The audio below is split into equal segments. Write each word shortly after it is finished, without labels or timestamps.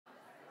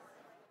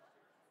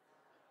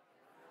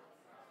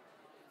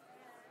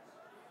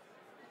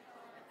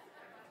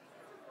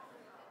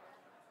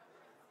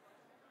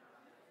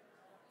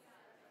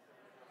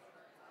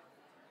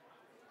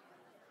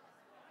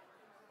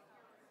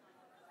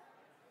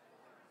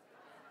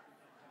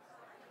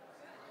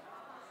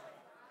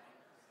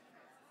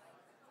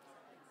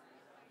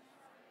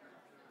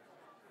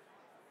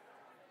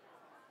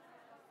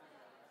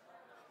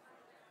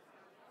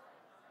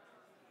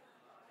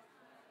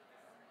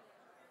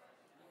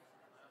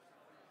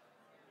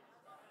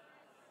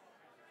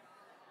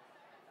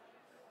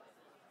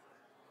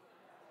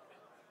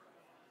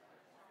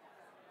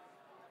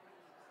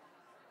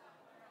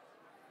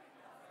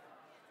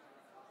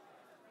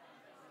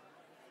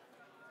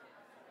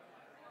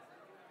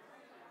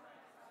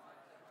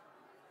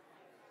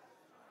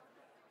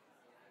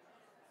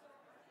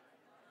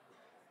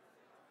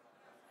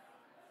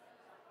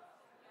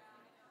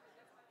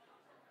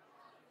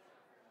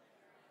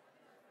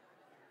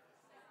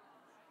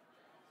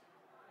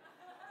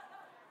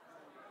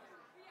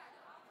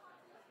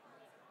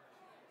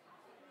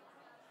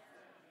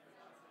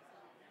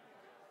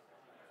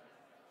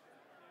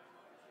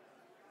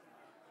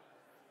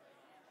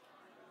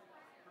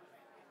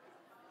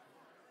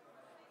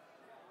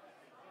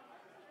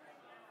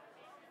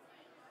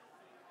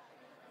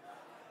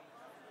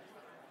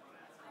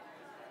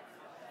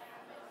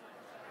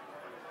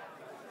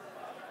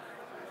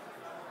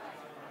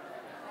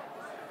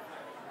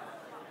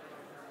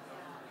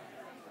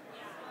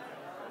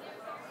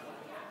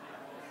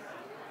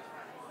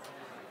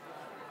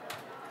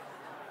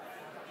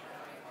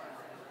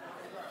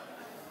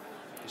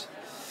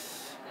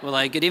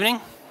Well, good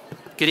evening.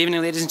 Good evening,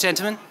 ladies and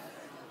gentlemen.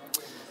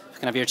 If I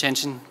can have your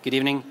attention, good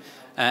evening.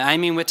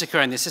 I'm Ian Whittaker.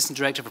 I'm the Assistant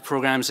Director for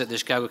Programmes at the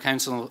Chicago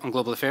Council on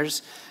Global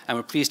Affairs, and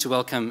we're pleased to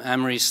welcome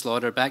Anne-Marie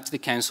Slaughter back to the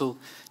Council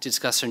to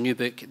discuss her new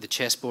book, The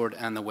Chessboard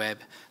and the Web.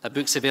 That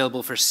book's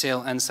available for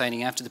sale and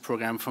signing after the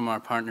programme from our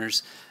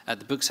partners at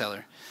the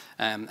bookseller.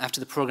 After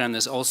the programme,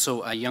 there's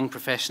also a young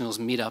professionals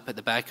meet-up at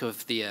the back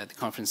of the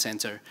conference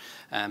centre,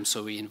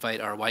 so we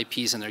invite our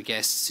YPs and their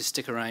guests to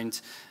stick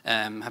around,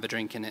 have a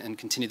drink and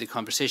continue the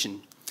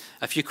conversation.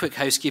 A few quick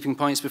housekeeping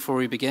points before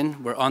we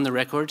begin. We're on the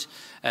record,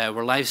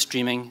 we're live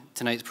streaming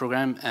tonight's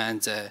programme,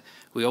 and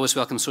we always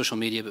welcome social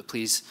media, but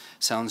please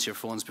silence your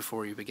phones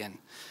before you begin.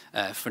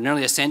 For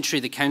nearly a century,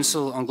 the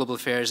Council on Global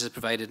Affairs has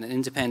provided an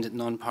independent,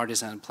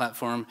 non-partisan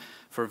platform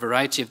for a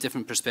variety of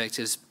different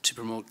perspectives to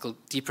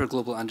promote deeper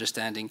global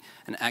understanding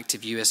and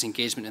active US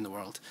engagement in the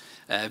world.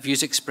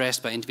 Views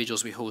expressed by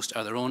individuals we host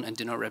are their own and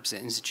do not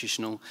represent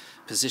institutional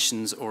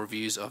positions or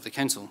views of the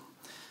Council.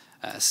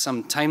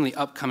 Some timely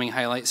upcoming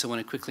highlights I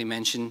want to quickly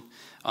mention.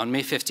 On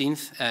May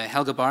 15th,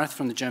 Helga Barth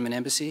from the German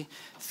Embassy,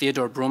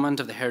 Theodore Bromand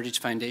of the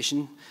Heritage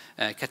Foundation,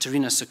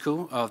 Katerina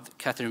Sacco of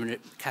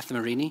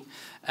Cathamarini,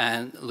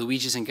 and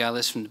Luigi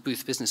Zingalis from the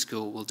Booth Business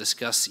School will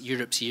discuss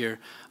Europe's Year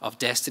of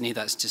Destiny.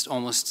 That's just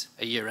almost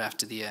a year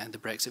after the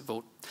Brexit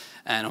vote.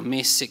 And on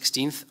May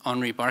 16th,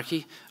 Henri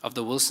Barkey of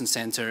the Wilson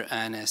Centre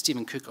and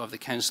Stephen Cook of the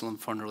Council on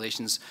Foreign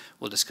Relations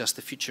will discuss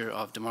the future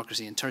of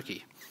democracy in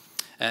Turkey.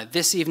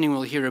 This evening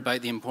we'll hear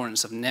about the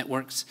importance of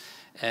networks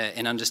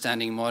in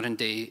understanding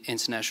modern-day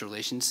international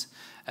relations.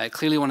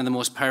 Clearly one of the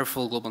most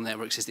powerful global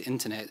networks is the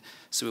internet,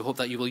 so we hope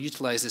that you will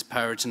utilize this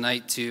power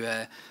tonight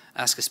to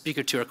ask a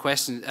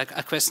question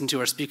to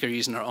our speaker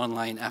using our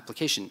online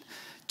application.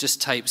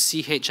 Just type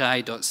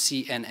chi.cnf.io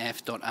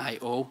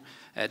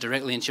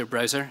directly into your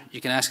browser.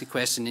 You can ask a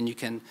question and you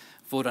can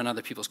vote on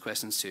other people's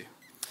questions too.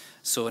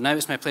 So now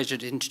it's my pleasure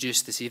to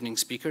introduce this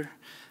evening's speaker.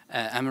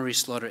 Anne-Marie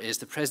Slaughter is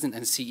the President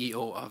and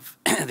CEO of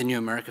the New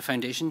America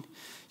Foundation.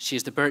 She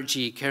is the Bert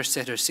G.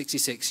 Kerstetter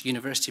 66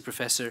 University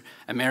Professor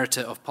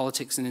Emerita of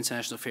Politics and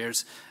International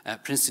Affairs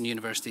at Princeton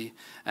University,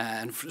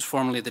 and was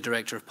formerly the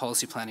Director of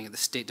Policy Planning at the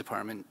State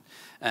Department.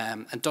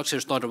 And Dr.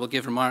 Slaughter will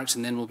give remarks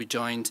and then we'll be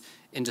joined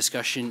in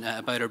discussion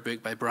about her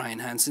book by Brian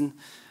Hansen.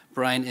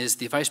 Brian is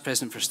the Vice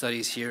President for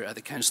Studies here at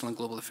the Council on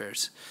Global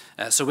Affairs.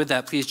 So with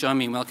that, please join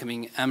me in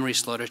welcoming Anne-Marie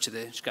Slaughter to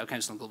the Chicago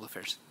Council on Global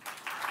Affairs.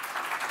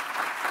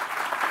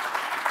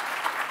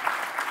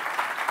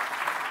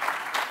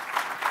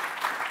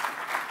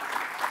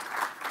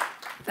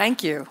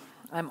 Thank you.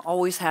 I'm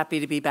always happy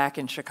to be back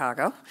in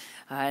Chicago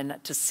and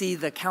to see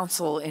the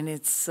Council in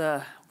its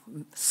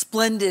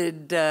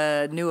splendid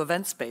new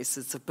event space.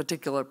 It's a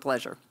particular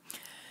pleasure.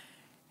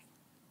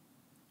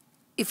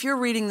 If you're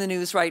reading the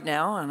news right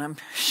now, and I'm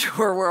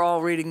sure we're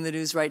all reading the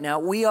news right now,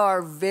 we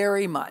are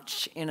very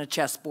much in a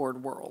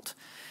chessboard world.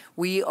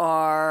 We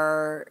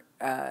are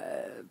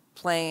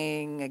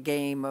playing a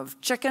game of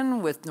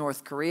chicken with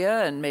North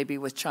Korea and maybe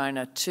with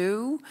China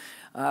too.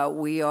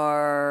 We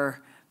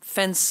are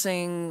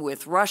fencing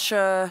with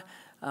Russia,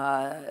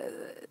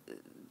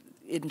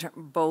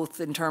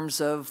 both in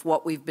terms of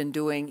what we've been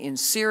doing in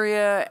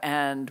Syria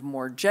and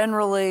more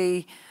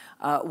generally.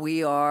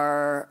 We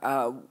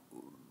are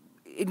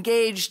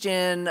engaged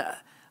in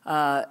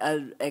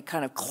a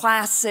kind of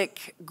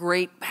classic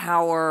great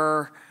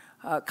power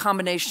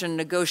combination,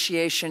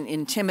 negotiation,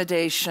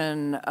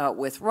 intimidation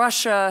with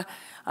Russia.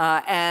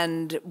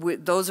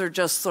 Those are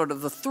just sort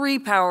of the three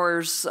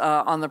powers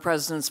on the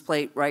president's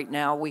plate right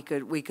now. We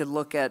could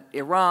look at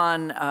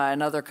Iran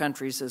and other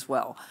countries as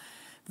well.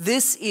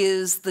 This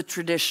is the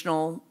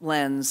traditional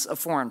lens of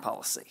foreign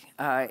policy,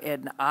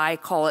 and I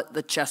call it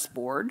the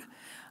chessboard.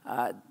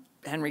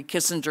 Henry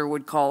Kissinger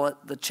would call it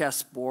the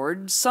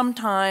chessboard.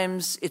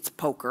 Sometimes it's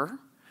poker,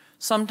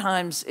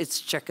 sometimes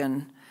it's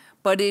chicken,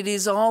 but it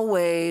is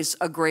always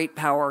a great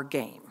power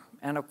game.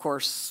 And of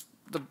course,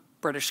 the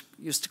British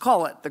used to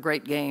call it the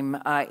great game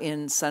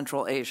in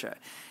Central Asia.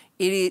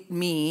 It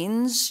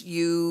means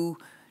you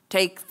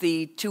take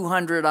the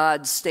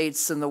 200-odd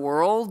states in the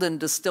world and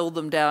distill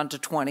them down to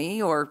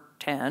 20 or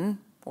 10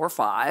 or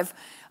 5,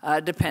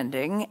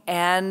 depending.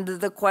 And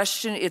the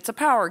question, it's a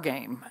power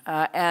game.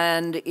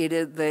 And it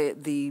is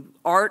the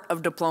art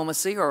of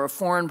diplomacy or of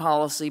foreign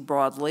policy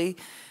broadly,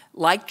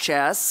 like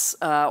chess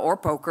or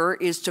poker,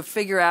 is to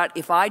figure out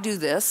if I do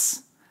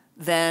this,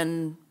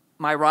 then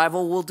my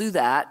rival will do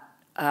that,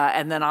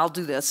 and then I'll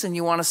do this, and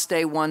you want to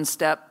stay one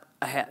step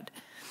ahead.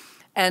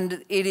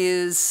 And it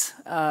is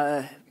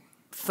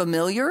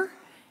familiar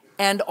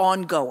and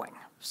ongoing.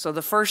 So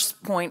the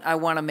first point I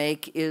want to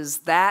make is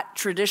that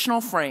traditional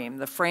frame,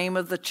 the frame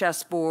of the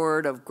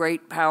chessboard, of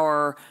great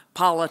power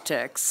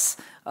politics,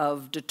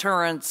 of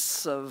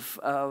deterrence, of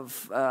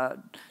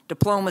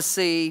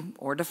diplomacy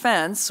or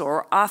defense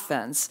or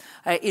offense,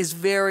 is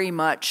very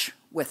much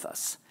with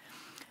us.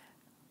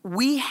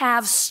 We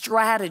have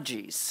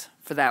strategies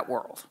for that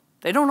world.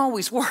 They don't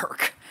always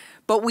work,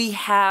 but we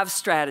have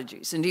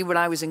strategies. Indeed, when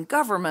I was in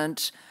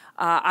government,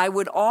 I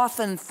would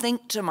often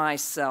think to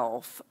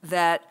myself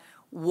that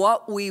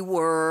what we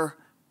were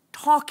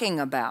talking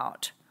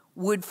about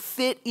would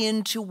fit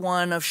into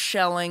one of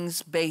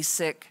Schelling's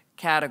basic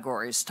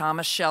categories.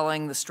 Thomas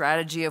Schelling, The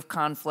Strategy of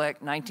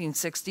Conflict,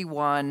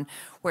 1961,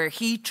 where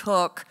he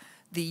took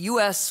the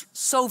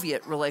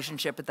US-Soviet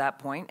relationship at that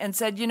point and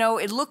said, you know,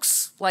 it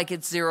looks like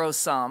it's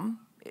zero-sum,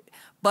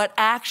 but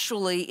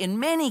actually, in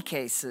many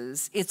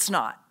cases, it's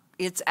not.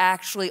 It's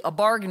actually a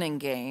bargaining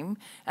game,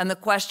 and the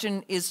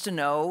question is to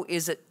know,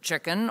 is it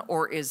chicken,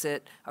 or is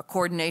it a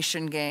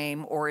coordination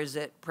game, or is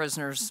it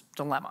prisoner's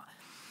dilemma?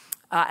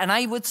 And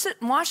I would sit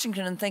in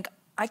Washington and think,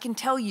 I can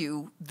tell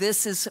you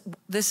this is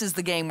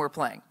the game we're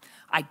playing.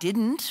 I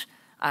didn't.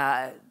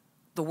 The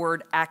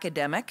word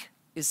academic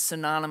is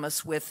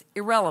synonymous with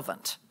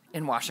irrelevant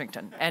in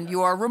Washington, and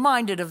you are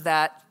reminded of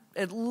that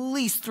at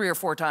least 3 or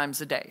 4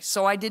 times a day.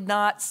 So I did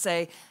not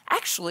say,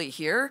 actually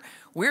here,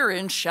 we're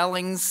in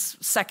Schelling's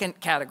second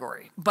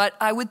category, but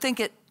I would think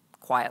it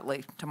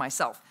quietly to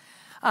myself.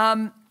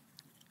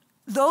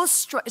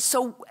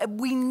 So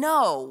we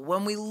know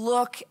when we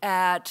look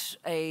at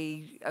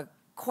a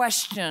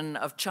question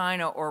of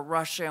China or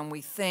Russia and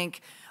we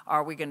think,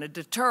 are we going to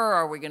deter?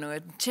 Are we going to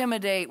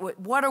intimidate?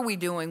 What are we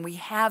doing? We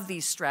have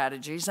these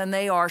strategies, and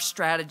they are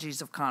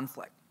strategies of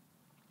conflict.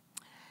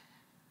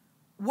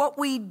 What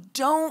we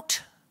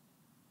don't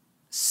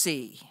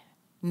see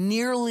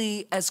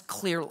nearly as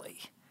clearly,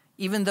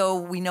 even though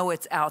we know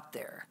it's out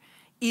there,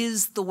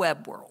 is the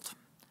web world.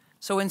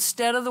 So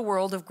instead of the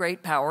world of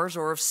great powers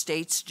or of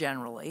states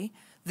generally,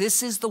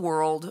 this is the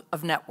world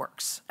of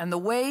networks. And the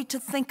way to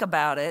think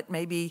about it,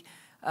 maybe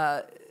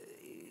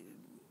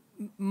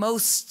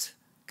most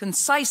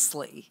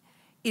concisely,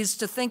 is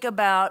to think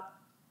about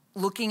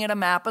looking at a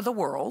map of the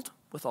world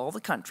with all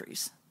the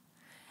countries,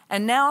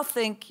 and now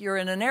think you're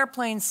in an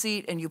airplane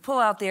seat and you pull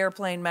out the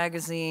airplane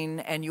magazine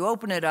and you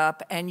open it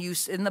up and you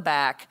in the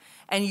back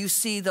and you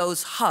see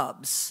those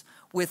hubs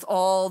with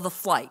all the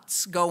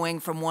flights going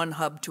from one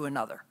hub to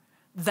another.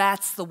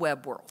 That's the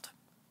web world.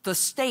 The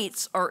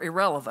states are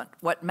irrelevant.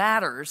 What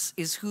matters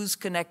is who's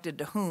connected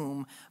to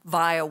whom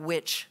via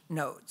which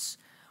nodes.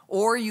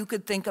 Or you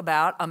could think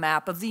about a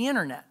map of the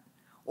internet.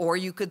 Or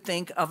you could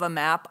think of a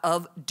map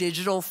of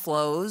digital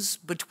flows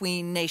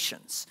between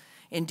nations.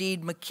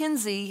 Indeed,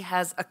 McKinsey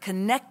has a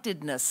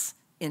connectedness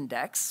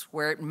index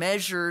where it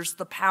measures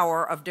the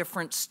power of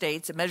different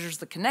states. It measures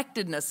the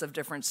connectedness of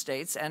different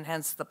states and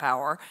hence the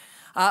power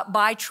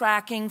by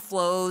tracking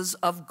flows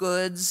of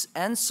goods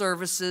and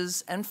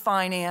services and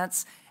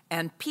finance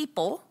and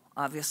people,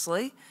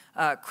 obviously,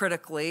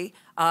 critically,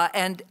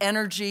 and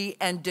energy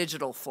and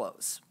digital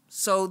flows.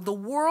 So the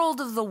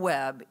world of the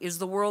web is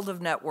the world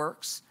of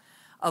networks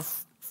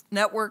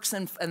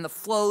and the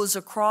flows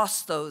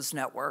across those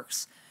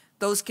networks.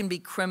 Those can be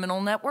criminal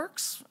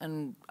networks,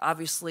 and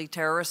obviously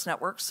terrorist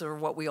networks are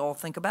what we all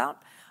think about.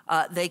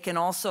 They can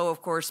also,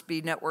 of course,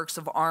 be networks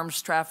of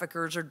arms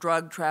traffickers or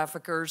drug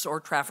traffickers or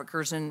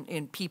traffickers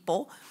in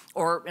people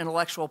or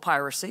intellectual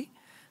piracy.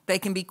 They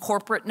can be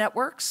corporate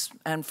networks,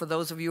 and for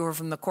those of you who are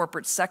from the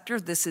corporate sector,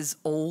 this is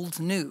old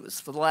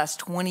news. For the last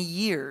 20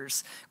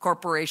 years,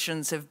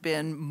 corporations have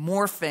been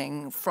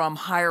morphing from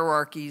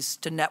hierarchies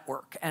to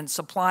network, and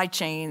supply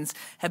chains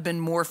have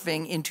been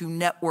morphing into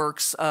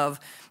networks of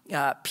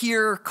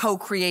peer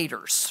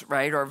co-creators,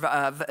 right,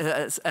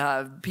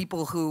 or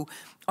people who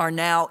are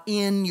now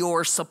in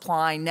your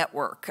supply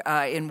network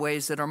in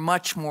ways that are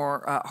much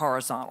more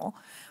horizontal.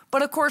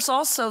 But of course,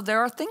 also,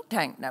 there are think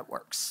tank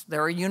networks,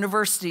 there are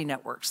university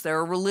networks, there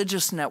are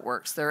religious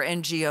networks, there are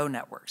NGO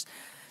networks.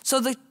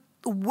 So the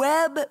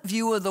web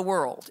view of the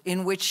world,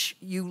 in which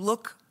you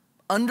look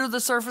under the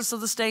surface of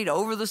the state,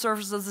 over the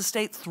surface of the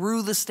state,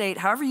 through the state,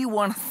 however you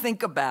want to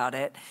think about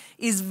it,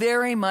 is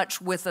very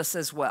much with us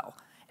as well.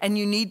 And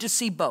you need to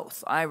see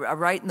both. I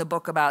write in the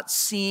book about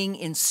seeing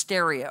in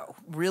stereo,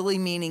 really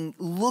meaning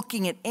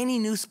looking at any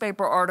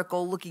newspaper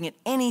article, looking at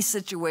any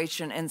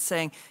situation and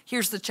saying,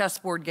 here's the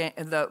chessboard game,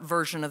 the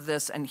version of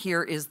this, and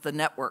here is the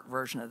network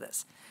version of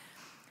this.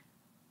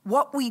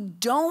 What we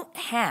don't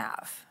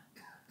have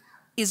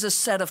is a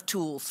set of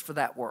tools for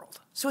that world.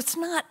 So it's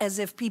not as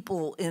if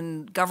people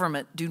in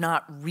government do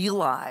not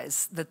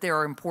realize that there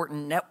are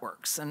important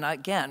networks. And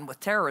again, with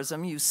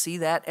terrorism, you see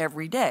that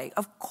every day.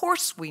 Of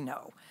course we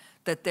know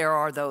that there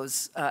are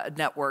those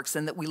networks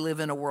and that we live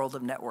in a world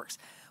of networks.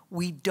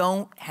 We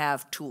don't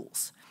have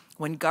tools.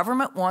 When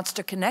government wants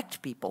to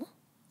connect people,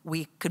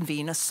 we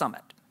convene a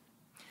summit.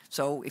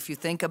 So if you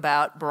think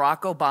about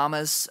Barack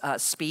Obama's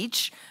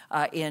speech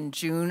in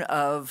June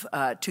of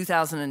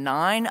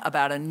 2009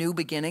 about a new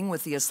beginning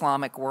with the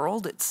Islamic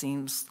world, it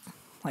seems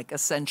like a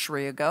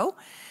century ago,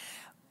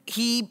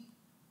 he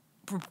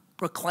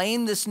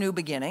proclaimed this new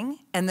beginning,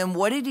 and then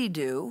what did he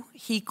do?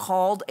 He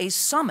called a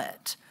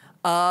summit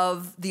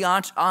of the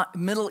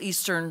Middle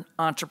Eastern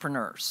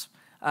entrepreneurs.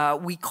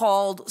 We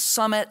called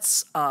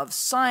summits of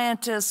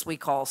scientists, we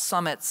call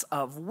summits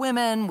of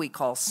women, we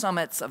call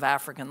summits of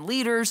African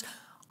leaders.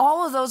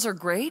 All of those are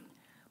great,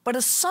 but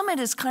a summit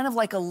is kind of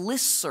like a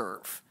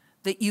listserv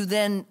that you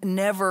then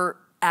never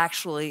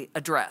actually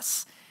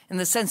address. in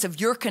the sense of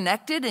you're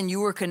connected and you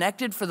were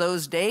connected for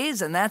those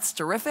days, and that's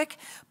terrific.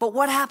 But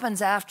what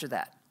happens after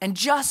that? And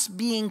just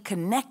being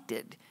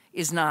connected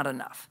is not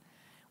enough.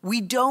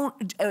 We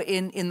don't,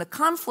 in the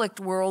conflict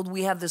world,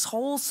 we have this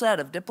whole set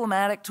of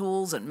diplomatic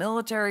tools and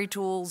military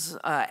tools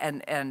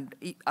and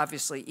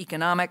obviously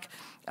economic,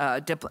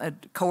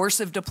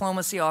 coercive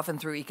diplomacy, often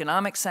through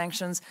economic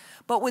sanctions.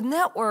 But with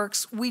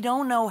networks, we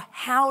don't know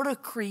how to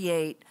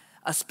create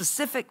a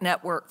specific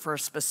network for a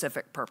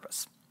specific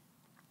purpose.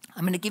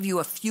 I'm going to give you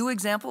a few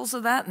examples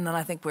of that, and then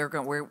I think we're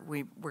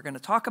going to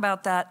talk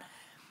about that.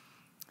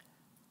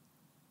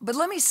 But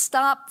let me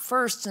stop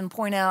first and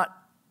point out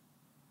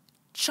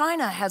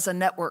China has a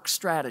network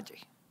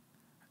strategy.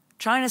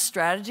 China's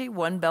strategy,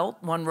 One Belt,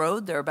 One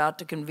Road, they're about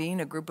to convene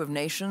a group of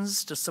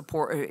nations to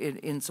support,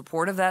 in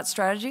support of that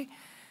strategy.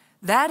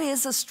 That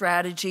is a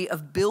strategy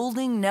of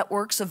building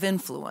networks of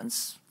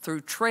influence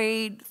through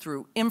trade,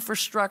 through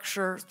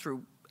infrastructure,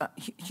 through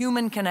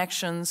human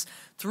connections,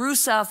 through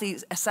South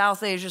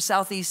Asia,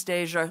 Southeast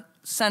Asia,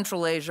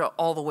 Central Asia,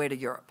 all the way to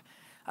Europe.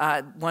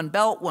 One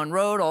Belt, One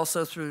Road,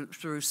 also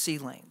through sea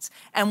lanes.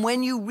 And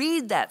when you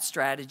read that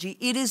strategy,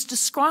 it is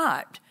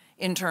described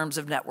in terms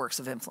of networks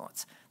of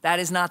influence. That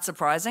is not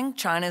surprising.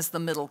 China is the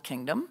Middle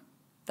Kingdom.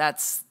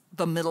 That's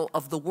the middle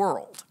of the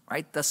world,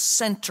 right? The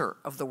center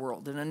of the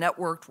world. In a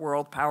networked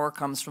world, power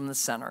comes from the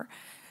center.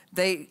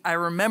 I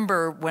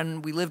remember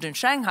when we lived in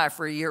Shanghai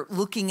for a year,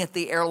 looking at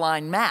the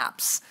airline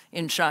maps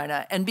in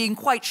China and being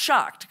quite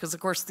shocked because,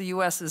 of course, the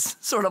U.S. is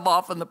sort of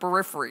off in the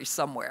periphery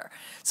somewhere.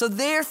 So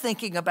they're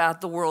thinking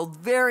about the world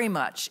very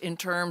much in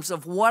terms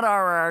of what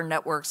are our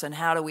networks and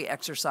how do we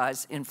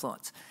exercise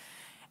influence.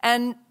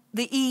 And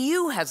the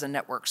EU has a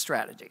network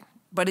strategy,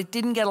 but it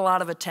didn't get a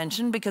lot of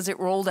attention because it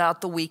rolled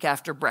out the week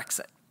after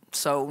Brexit.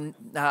 So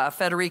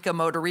Federica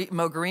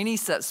Mogherini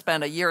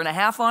spent a year and a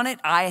half on it.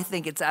 I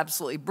think it's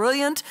absolutely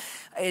brilliant.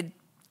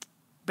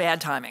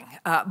 Bad timing.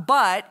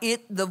 But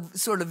the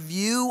sort of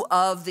view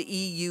of the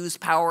EU's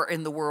power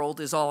in the world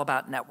is all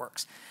about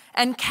networks.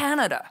 And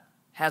Canada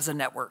has a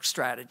network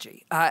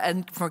strategy.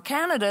 And for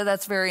Canada,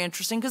 that's very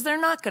interesting because they're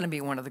not going to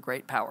be one of the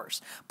great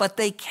powers. But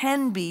they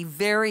can be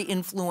very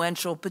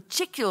influential,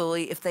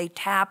 particularly if they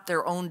tap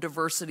their own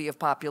diversity of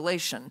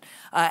population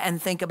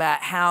and think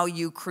about how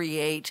you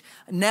create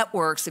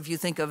networks, if you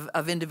think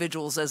of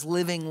individuals as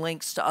living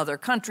links to other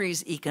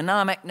countries,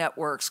 economic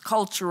networks,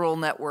 cultural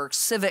networks,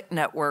 civic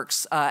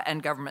networks,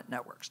 and government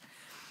networks.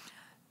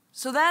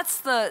 So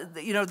that's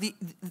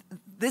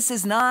this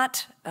is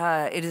not,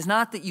 it is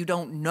not that you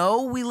don't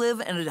know we live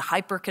in a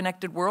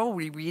hyper-connected world.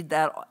 We read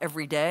that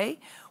every day.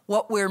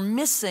 What we're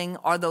missing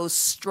are those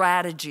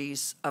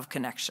strategies of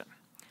connection.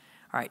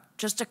 All right,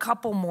 just a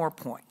couple more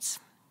points.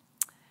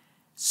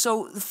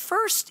 So the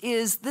first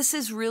is, this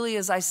is really,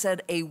 as I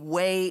said, a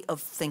way of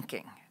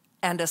thinking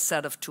and a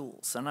set of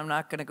tools. And I'm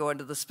not going to go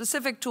into the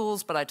specific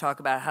tools, but I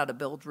talk about how to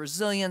build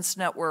resilience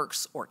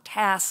networks or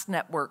task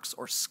networks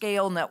or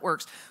scale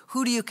networks.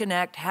 Who do you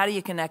connect? How do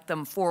you connect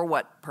them? For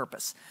what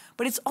purpose?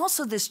 But it's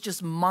also this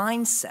just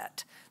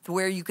mindset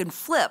where you can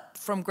flip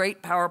from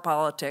great power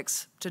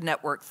politics to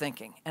network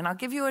thinking. And I'll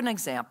give you an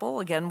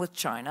example, again, with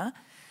China.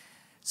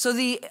 So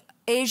the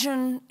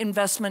Asian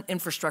Investment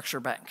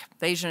Infrastructure Bank,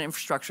 the Asian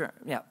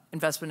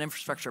Investment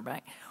Infrastructure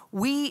Bank,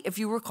 if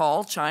you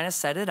recall, China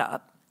set it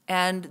up.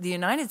 And the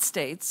United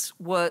States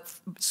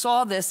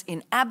saw this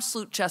in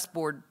absolute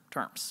chessboard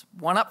terms.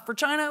 One up for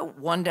China,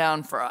 one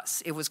down for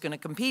us. It was going to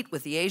compete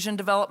with the Asian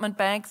Development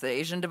Bank. The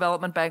Asian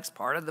Development Bank's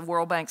part of the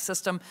World Bank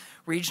system.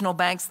 Regional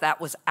banks,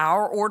 that was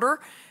our order.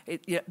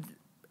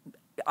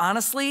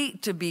 Honestly,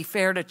 to be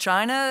fair to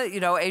China,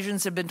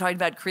 Asians have been talking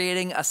about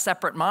creating a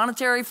separate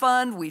monetary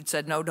fund. We'd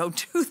said, no,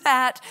 don't do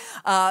that.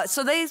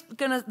 So they're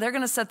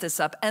going to set this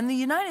up. And the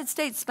United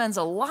States spends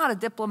a lot of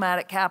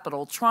diplomatic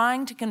capital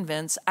trying to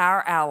convince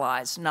our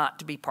allies not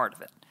to be part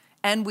of it.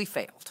 And we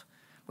failed.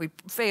 We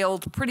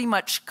failed pretty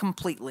much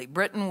completely.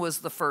 Britain was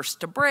the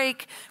first to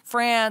break.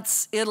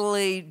 France,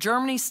 Italy,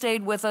 Germany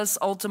stayed with us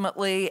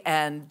ultimately,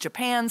 and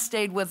Japan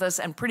stayed with us,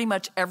 and pretty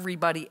much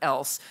everybody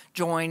else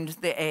joined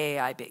the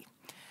AAIB.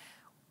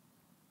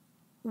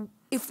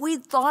 If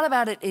we'd thought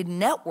about it in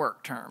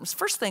network terms,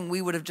 first thing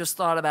we would have just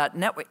thought about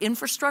network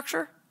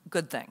infrastructure,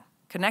 good thing.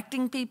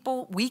 Connecting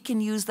people, we can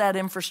use that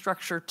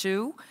infrastructure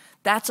too.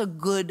 That's a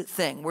good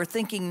thing. We're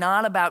thinking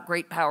not about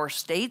great power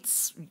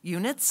states,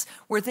 units.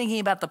 We're thinking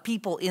about the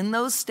people in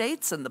those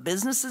states and the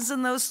businesses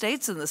in those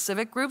states and the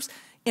civic groups.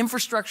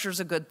 Infrastructure is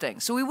a good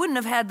thing. So we wouldn't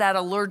have had that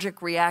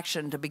allergic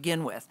reaction to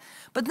begin with.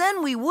 But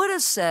then we would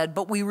have said,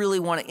 but we really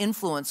want to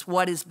influence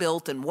what is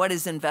built and what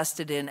is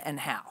invested in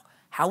and how.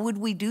 How would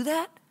we do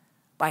that?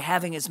 By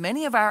having as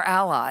many of our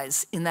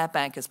allies in that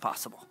bank as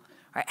possible,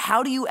 Right?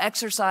 How do you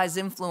exercise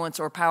influence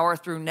or power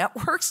through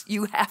networks?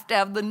 You have to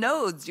have the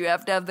nodes. You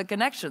have to have the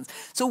connections.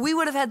 So we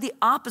would have had the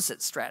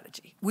opposite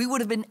strategy. We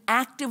would have been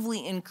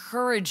actively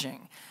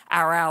encouraging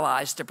our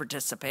allies to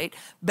participate.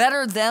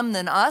 Better them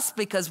than us,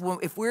 because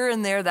if we're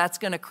in there, that's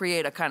going to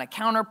create a kind of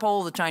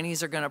counterpole. The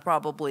Chinese are going to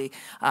probably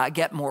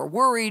get more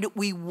worried.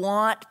 We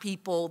want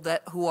people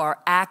who are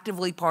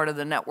actively part of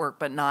the network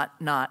but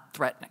not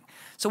threatening.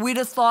 So we'd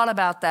have thought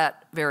about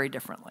that very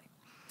differently.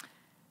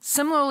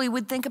 Similarly,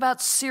 we'd think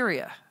about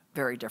Syria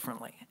very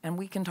differently. And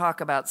we can talk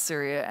about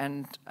Syria.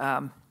 And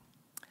all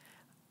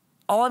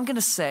I'm going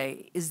to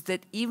say is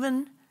that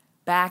even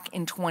back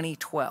in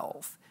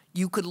 2012,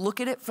 you could look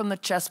at it from the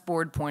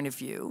chessboard point of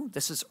view.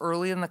 This is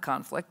early in the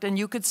conflict. And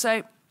you could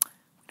say, we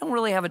don't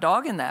really have a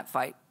dog in that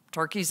fight.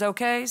 Turkey's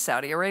okay.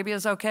 Saudi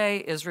Arabia's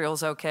okay.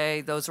 Israel's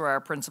okay. Those are our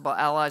principal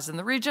allies in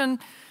the region.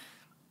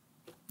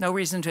 No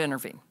reason to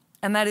intervene.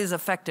 And that is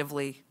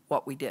effectively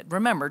what we did.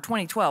 Remember,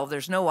 2012,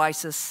 there's no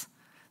ISIS.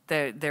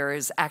 There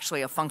is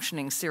actually a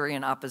functioning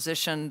Syrian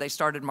opposition. They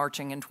started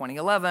marching in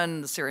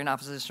 2011. The Syrian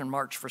opposition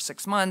marched for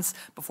 6 months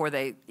before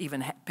they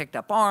even picked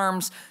up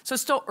arms. So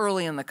it's still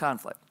early in the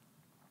conflict.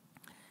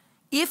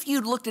 If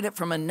you'd looked at it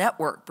from a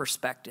network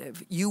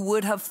perspective, you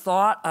would have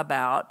thought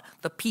about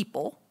the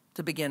people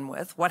to begin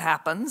with. What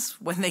happens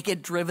when they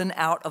get driven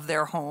out of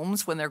their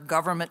homes, when their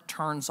government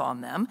turns on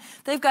them?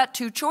 They've got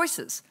two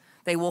choices.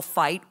 They will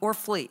fight or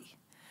flee.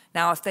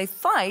 Now, if they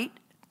fight,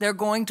 they're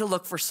going to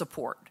look for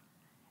support.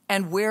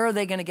 And where are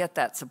they going to get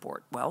that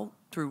support? Well,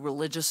 through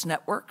religious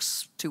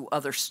networks to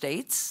other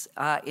states.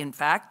 In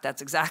fact,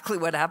 that's exactly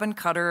what happened.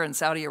 Qatar and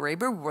Saudi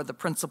Arabia were the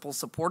principal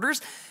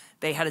supporters.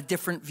 They had a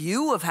different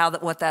view of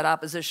what that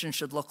opposition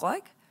should look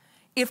like.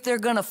 If they're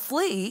going to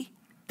flee,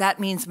 that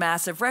means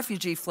massive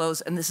refugee flows,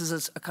 and this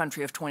is a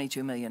country of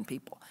 22 million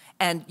people.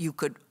 And you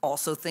could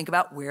also think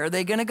about, where are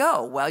they going to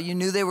go? Well, you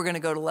knew they were going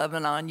to go to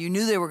Lebanon. You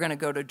knew they were going to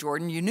go to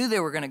Jordan. You knew they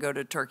were going to go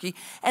to Turkey.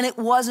 And it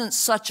wasn't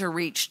such a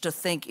reach to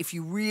think, if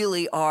you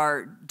really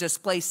are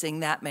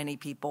displacing that many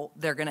people,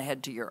 they're going to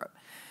head to Europe.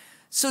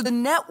 So the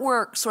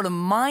network sort of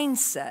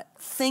mindset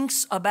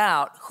thinks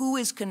about who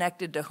is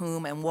connected to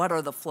whom and what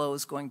are the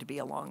flows going to be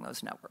along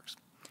those networks.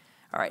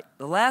 All right,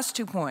 the last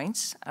 2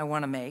 points I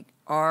want to make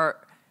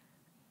are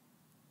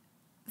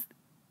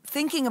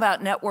thinking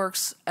about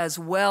networks as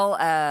well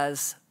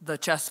as the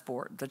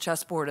chessboard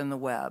and the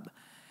web,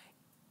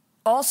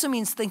 also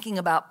means thinking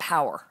about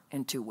power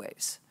in 2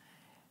 ways.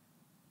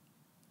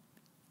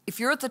 If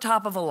you're at the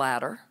top of a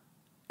ladder,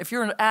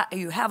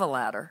 you have a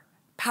ladder,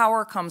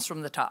 power comes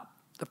from the top.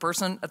 The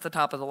person at the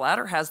top of the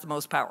ladder has the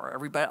most power.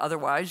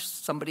 Otherwise,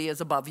 somebody is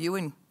above you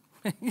and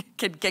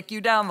can kick you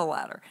down the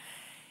ladder.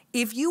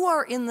 If you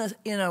are in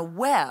a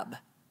web,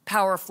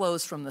 power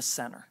flows from the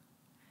center.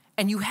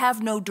 And you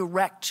have no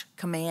direct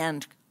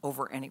command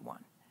over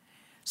anyone.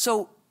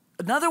 So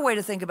another way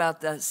to think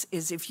about this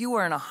is, if you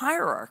are in a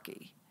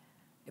hierarchy,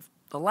 if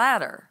the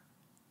ladder,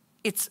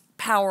 it's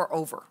power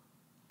over.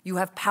 You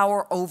have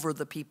power over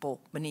the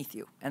people beneath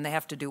you, and they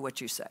have to do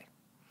what you say,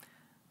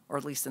 or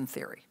at least in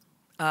theory.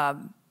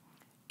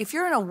 If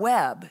you're in a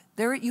web,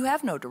 you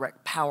have no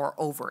direct power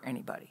over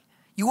anybody.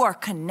 You are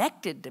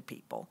connected to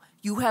people.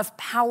 You have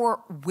power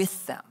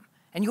with them.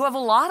 And you have a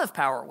lot of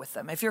power with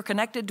them. If you're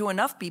connected to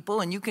enough people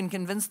and you can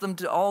convince them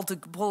all to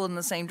pull in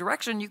the same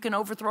direction, you can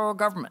overthrow a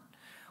government.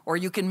 Or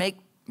you can make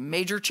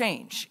major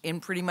change in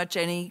pretty much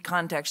any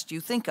context you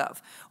think of.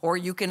 Or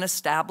you can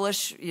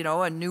establish,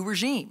 a new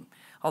regime,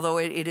 although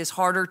it is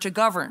harder to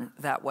govern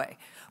that way.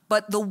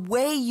 But the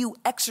way you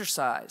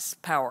exercise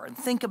power and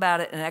think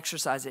about it and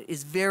exercise it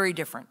is very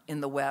different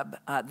in the web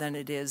than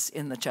it is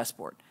in the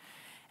chessboard.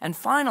 And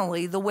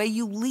finally, the way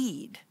you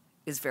lead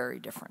is very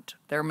different.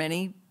 There are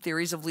many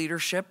theories of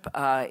leadership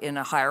in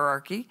a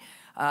hierarchy,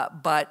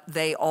 but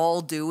they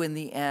all do, in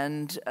the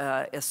end,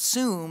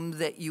 assume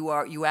that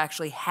you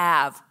actually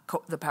have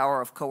the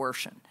power of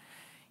coercion.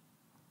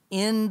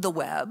 In the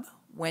web,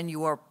 when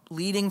you are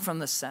leading from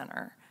the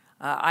center,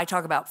 I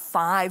talk about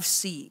 5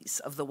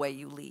 C's of the way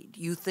you lead.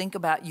 You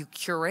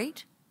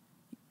curate,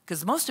 because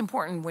the most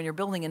important when you're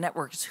building a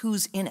network is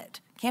who's in it.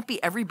 Can't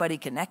be everybody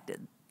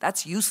connected.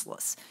 That's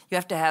useless. You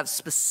have to have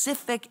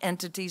specific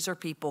entities or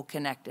people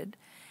connected.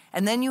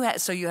 And then you have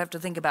to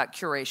think about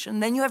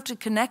curation. Then you have to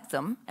connect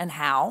them, and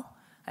how.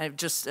 And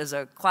just as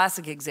a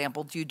classic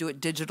example, do you do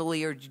it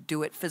digitally, or do you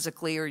do it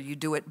physically, or you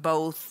do it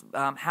both?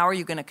 How are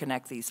you going to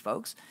connect these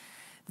folks?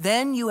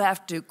 Then you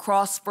have to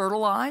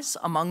cross-fertilize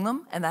among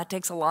them, and that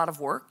takes a lot of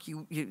work.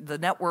 The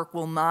network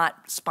will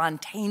not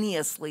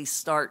spontaneously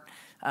start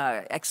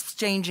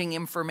exchanging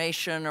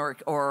information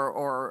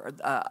or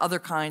other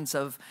kinds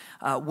of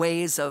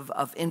ways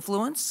of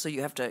influence. So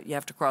you have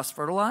to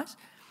cross-fertilize.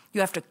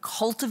 You have to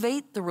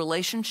cultivate the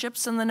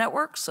relationships in the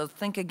network. So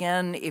think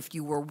again, if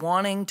you were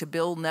wanting to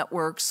build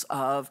networks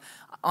of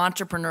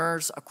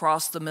entrepreneurs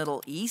across the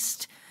Middle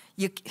East,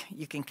 you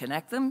can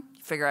connect them,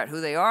 figure out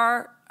who they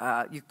are,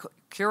 you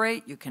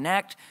curate, you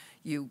connect,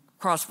 you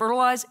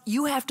cross-fertilize,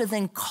 you have to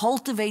then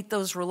cultivate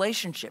those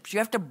relationships. You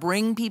have to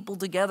bring people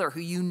together who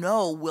you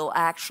know will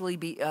actually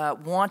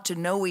want to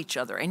know each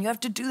other. And you have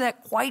to do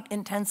that quite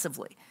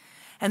intensively.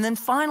 And then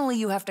finally,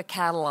 you have to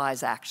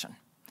catalyze action.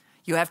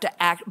 You have to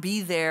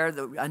be there,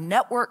 a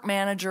network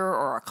manager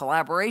or a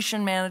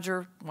collaboration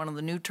manager. One of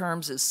the new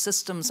terms is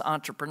systems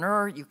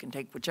entrepreneur. You can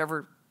take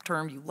whichever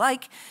term you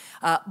like.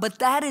 But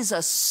that is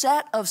a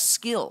set of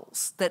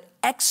skills that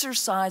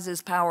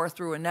exercises power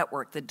through a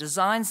network, that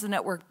designs the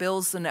network,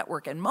 builds the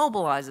network, and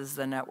mobilizes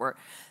the network,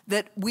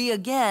 that we,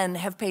 again,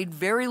 have paid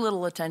very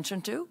little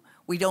attention to.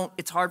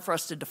 It's hard for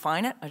us to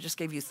define it. I just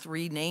gave you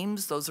 3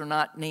 names. Those are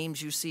not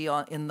names you see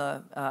in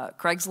the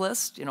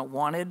Craigslist,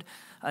 wanted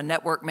a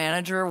network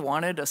manager,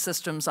 wanted a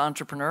systems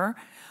entrepreneur.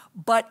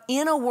 But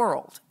in a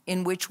world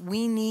in which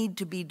we need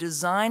to be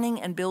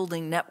designing and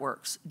building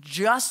networks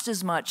just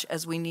as much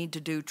as we need to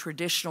do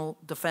traditional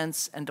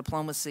defense and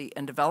diplomacy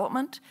and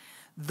development,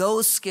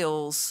 those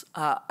skills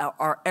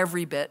are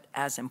every bit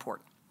as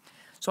important.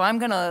 So I'm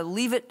going to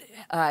leave it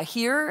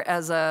here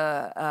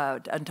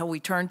until we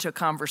turn to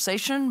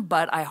conversation,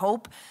 but I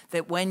hope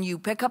that when you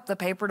pick up the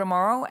paper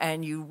tomorrow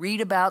and you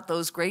read about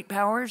those great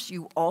powers,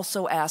 you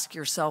also ask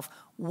yourself,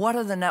 what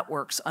are the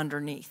networks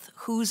underneath?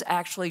 Who's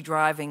actually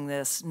driving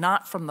this,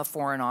 not from the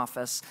Foreign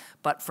Office,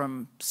 but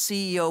from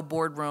CEO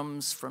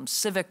boardrooms, from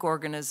civic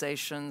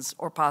organizations,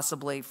 or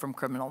possibly from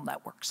criminal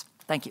networks?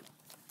 Thank you.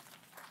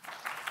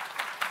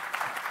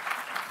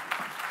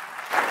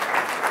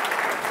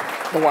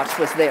 The watch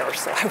was there,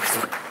 so I was...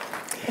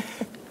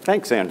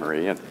 Thanks,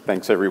 Anne-Marie, and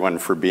thanks, everyone,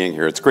 for being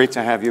here. It's great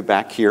to have you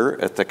back here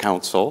at the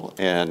Council,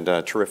 and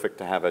terrific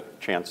to have a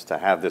chance to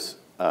have this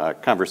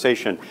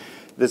conversation.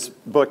 This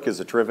book is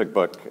a terrific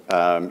book.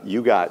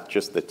 You got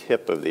just the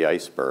tip of the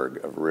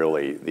iceberg of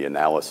really the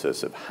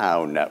analysis of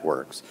how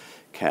networks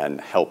can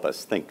help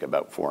us think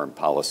about foreign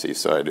policy.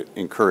 So I'd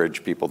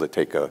encourage people to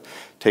take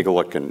a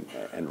look and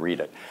read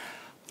it.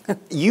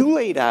 You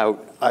laid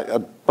out a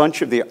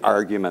bunch of the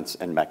arguments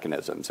and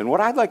mechanisms. And what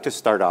I'd like to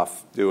start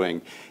off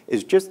doing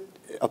is just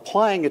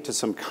applying it to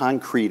some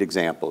concrete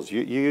examples.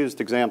 You used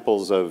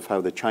examples of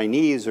how the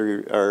Chinese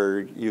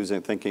are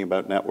thinking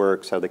about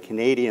networks, how the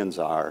Canadians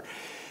are.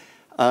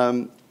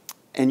 And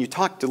you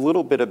talked a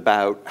little bit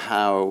about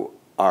how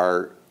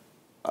our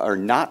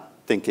not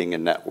thinking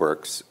in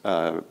networks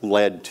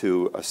led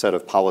to a set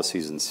of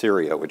policies in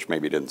Syria, which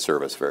maybe didn't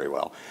serve us very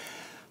well.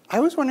 I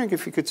was wondering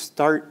if you could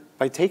start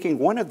by taking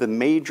one of the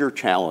major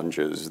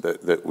challenges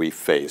that we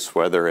face,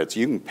 whether it's,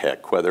 you can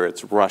pick, whether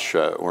it's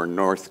Russia or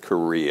North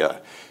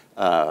Korea,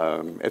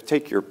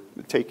 take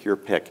your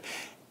pick,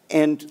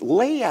 and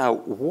lay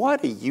out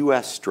what a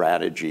U.S.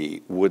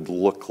 strategy would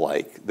look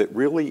like that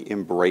really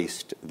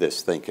embraced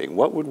this thinking.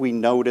 What would we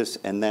notice,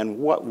 and then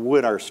what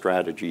would our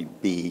strategy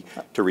be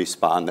to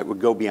respond that would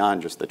go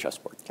beyond just the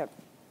chessboard?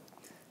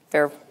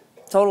 Okay.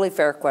 Totally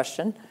fair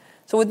question.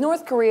 So with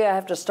North Korea, I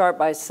have to start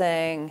by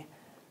saying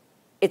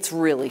it's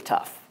really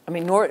tough. I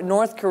mean,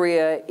 North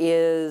Korea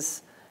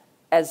is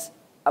as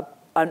a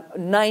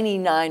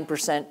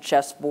 99%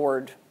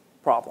 chessboard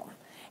problem.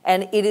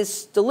 And it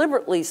is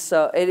deliberately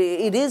so. It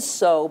is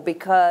so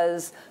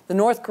because the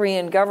North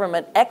Korean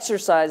government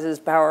exercises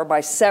power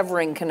by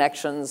severing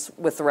connections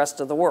with the rest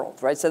of the world,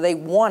 right? So they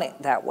want it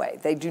that way.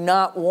 They do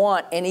not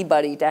want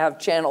anybody to have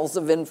channels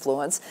of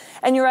influence.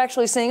 And you're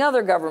actually seeing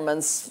other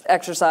governments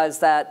exercise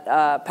that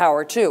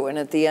power too. And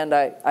at the end,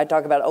 I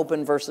talk about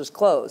open versus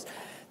closed.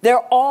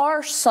 There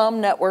are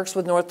some networks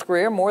with North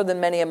Korea, more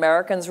than many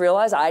Americans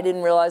realize. I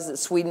didn't realize that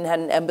Sweden had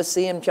an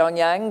embassy in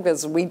Pyongyang,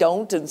 because we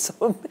don't. And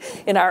so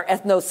in our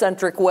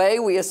ethnocentric way,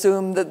 we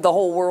assume that the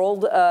whole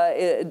world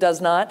does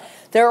not.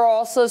 There are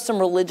also some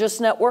religious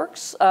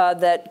networks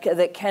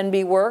that can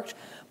be worked.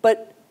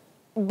 But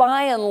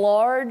by and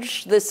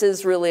large, this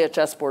is really a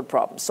chessboard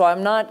problem. So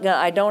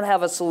I don't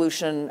have a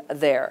solution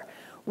there.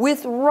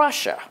 With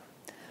Russia,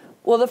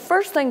 well, the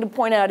first thing to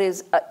point out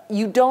is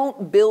you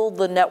don't build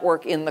the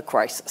network in the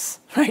crisis,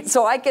 right?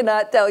 So I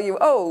cannot tell you,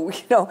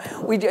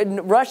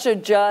 Russia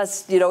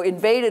just,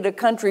 invaded a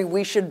country,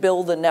 we should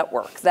build a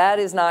network. That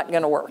is not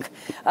going to work.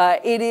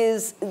 It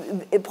is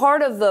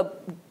part of the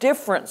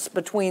difference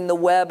between the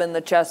web and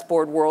the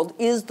chessboard world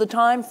is the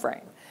time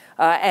frame.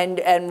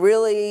 And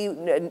really,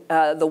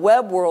 the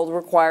web world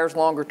requires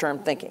longer-term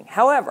thinking.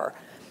 However,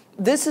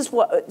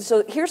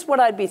 so here's what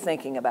I'd be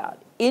thinking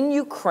about. In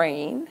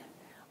Ukraine,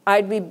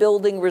 I'd be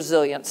building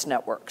resilience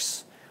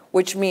networks,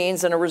 which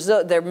means there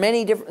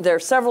are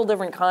several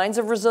different kinds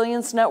of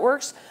resilience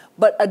networks,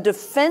 but a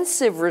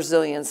defensive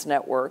resilience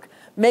network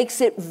makes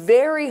it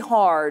very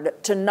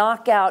hard to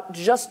knock out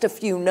just a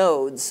few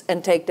nodes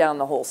and take down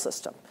the whole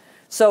system.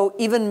 So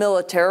even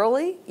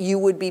militarily, you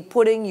would be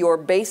putting your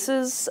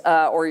bases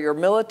or your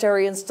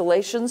military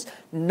installations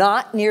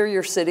not near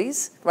your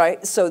cities,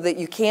 right? So that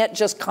you can't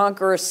just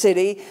conquer a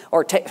city,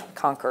 or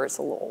conquer is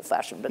a little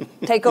old-fashioned,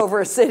 but take over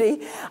a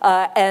city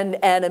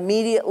and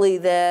immediately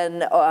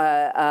then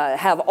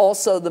have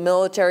also the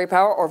military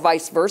power, or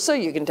vice versa.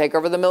 You can take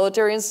over the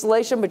military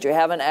installation, but you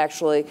haven't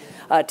actually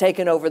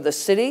taken over the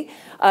city.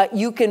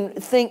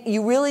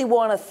 You really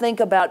want to think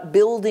about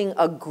building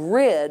a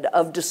grid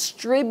of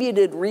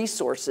distributed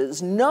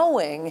resources,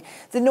 knowing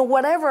that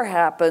whatever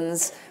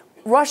happens,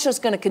 Russia's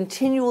going to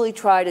continually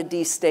try to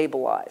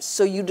destabilize.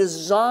 So you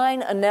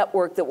design a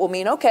network that will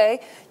mean,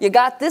 okay, you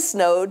got this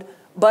node,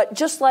 but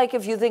just like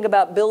if you think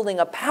about building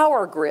a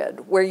power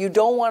grid where you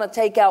don't want to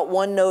take out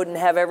one node and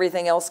have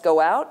everything else go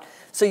out,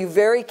 so you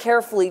very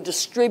carefully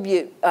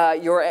distribute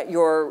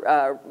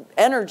your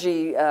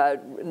energy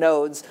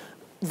nodes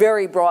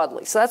very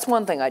broadly. So that's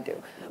one thing I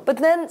do. But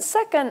then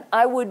second,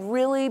 I would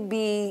really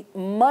be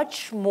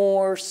much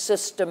more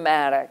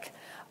systematic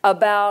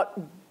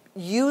about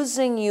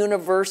using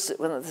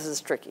this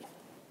is tricky,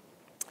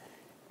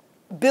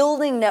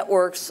 building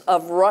networks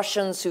of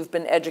Russians who've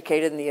been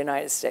educated in the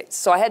United States.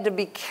 So I had to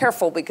be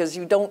careful because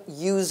you don't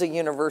use a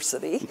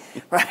university,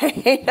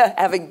 right?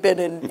 Having been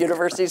in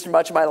universities for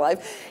much of my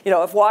life.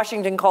 If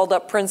Washington called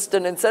up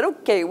Princeton and said,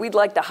 okay, we'd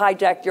like to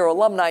hijack your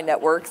alumni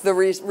network, the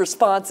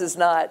response is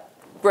not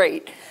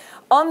great.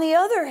 On the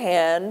other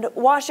hand,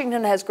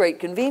 Washington has great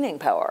convening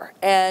power.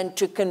 And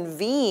to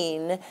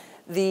convene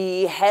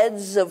the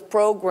heads of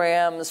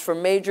programs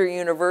from major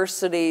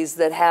universities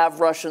that have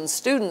Russian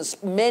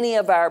students, many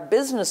of our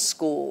business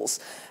schools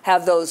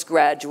have those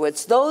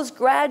graduates. Those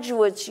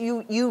graduates,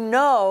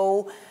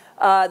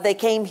 they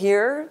came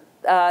here,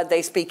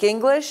 they speak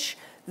English,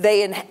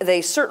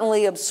 they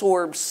certainly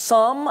absorb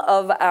some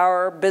of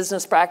our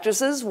business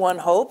practices, one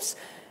hopes.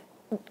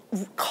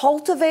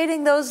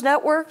 Cultivating those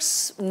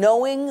networks,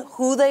 knowing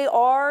who they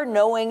are,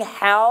 knowing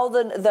how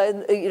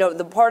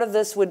the part of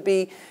this would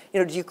be,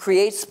 do you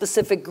create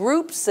specific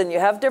groups and you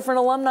have different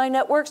alumni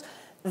networks?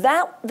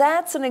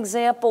 That's an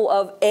example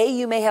of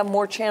you may have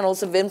more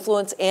channels of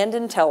influence and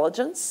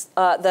intelligence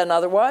than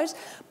otherwise,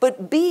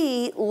 but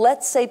B,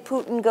 let's say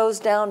Putin goes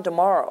down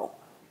tomorrow.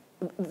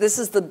 This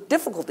is the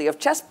difficulty of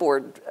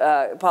chessboard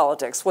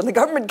politics. When the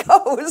government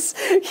goes,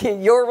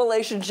 your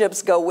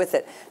relationships go with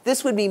it.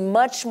 This would be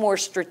much more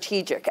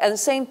strategic. And the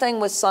same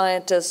thing with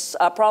scientists,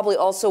 probably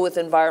also with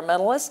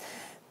environmentalists.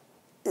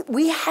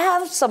 We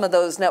have some of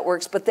those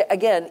networks, but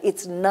again,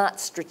 it's not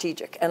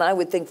strategic. And I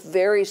would think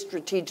very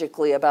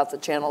strategically about the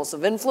channels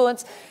of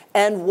influence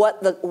and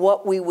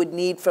what we would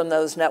need from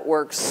those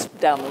networks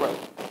down the road.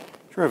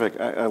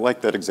 Terrific. I like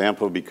that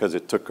example because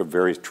it took a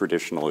very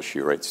traditional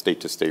issue, right,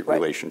 state-to-state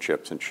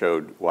relationships, and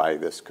showed why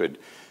this could,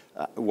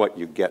 what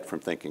you get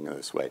from thinking of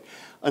this way.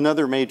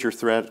 Another major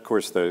threat, of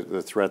course,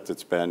 the threat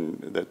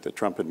that the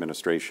Trump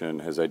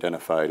administration has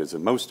identified as the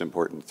most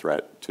important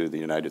threat to the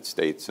United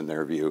States, in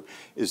their view,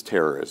 is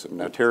terrorism.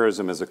 Now,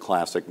 terrorism is a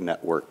classic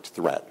networked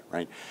threat,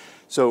 right?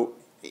 So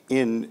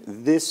in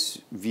this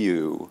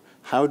view,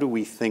 how do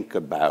we think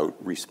about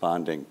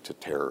responding to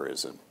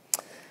terrorism?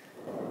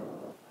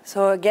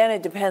 So again,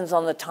 it depends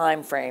on the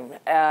time frame.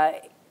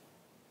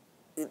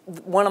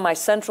 One of my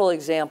central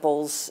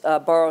examples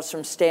borrows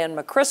from Stan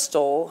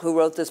McChrystal, who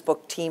wrote this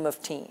book, Team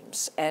of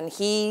Teams. And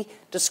he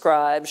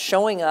describes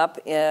showing up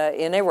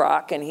in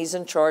Iraq, and he's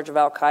in charge of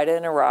al-Qaeda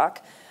in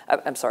Iraq.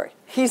 I'm sorry,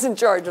 he's in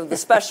charge of the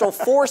special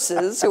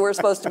forces who are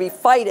supposed to be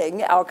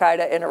fighting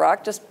al-Qaeda in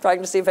Iraq, just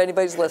trying to see if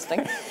anybody's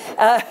listening.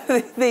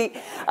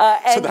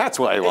 So that's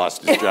why he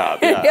lost his job,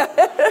 yeah.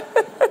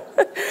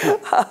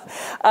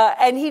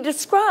 And he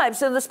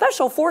describes, and the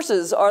special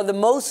forces are the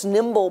most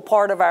nimble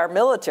part of our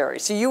military.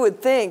 So you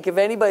would think if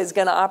anybody's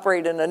going to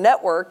operate in a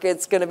network,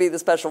 it's going to be the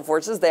special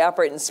forces. They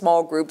operate in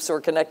small groups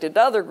or connected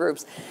to other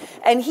groups.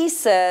 And he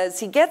says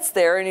he gets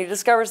there and he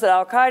discovers that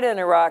al-Qaeda in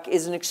Iraq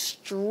is an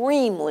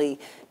extremely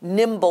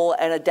nimble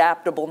and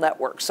adaptable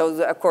network.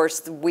 So, of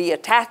course, we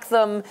attack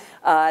them.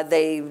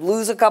 They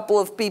lose a couple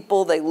of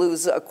people. They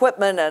lose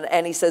equipment.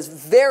 And he says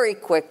very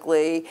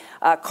quickly,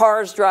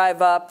 cars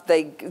drive up.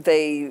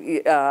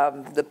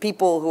 The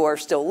people who are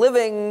still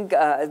living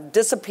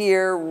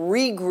disappear,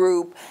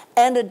 regroup,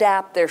 and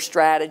adapt their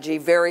strategy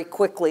very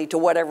quickly to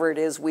whatever it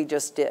is we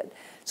just did.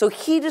 So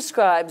he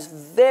describes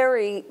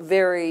very,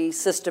 very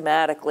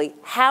systematically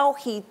how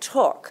he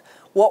took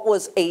what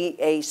was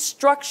a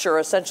structure,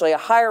 essentially a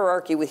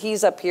hierarchy, with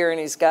he's up here and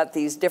he's got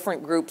these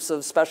different groups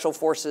of special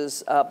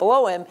forces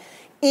below him,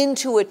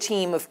 into a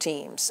team of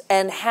teams,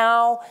 and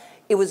how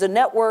it was a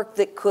network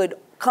that could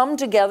come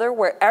together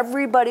where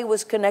everybody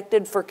was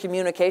connected for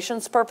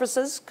communications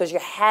purposes, because you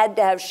had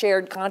to have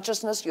shared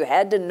consciousness. You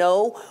had to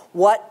know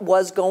what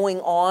was going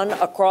on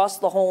across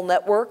the whole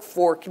network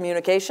for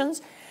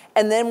communications.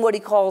 And then what he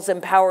calls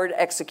empowered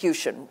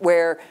execution,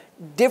 where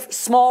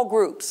small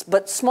groups,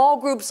 but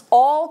small groups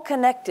all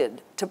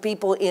connected to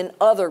people in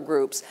other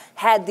groups,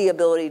 had the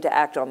ability to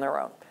act on their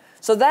own.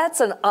 So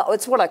that's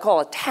it's what I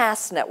call a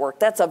task network.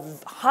 That's a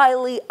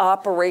highly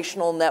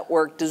operational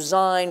network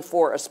designed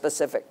for a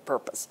specific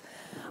purpose.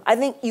 I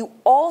think you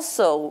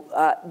also,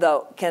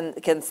 though,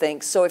 can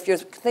think, so if you're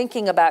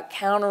thinking about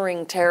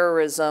countering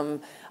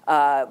terrorism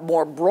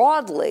more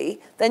broadly,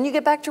 then you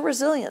get back to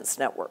resilience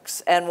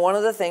networks. And one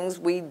of the things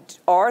we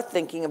are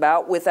thinking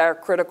about with our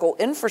critical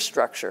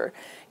infrastructure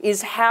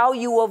is how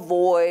you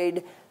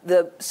avoid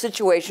the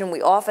situation,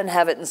 we often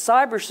have it in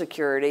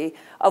cybersecurity,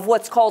 of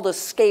what's called a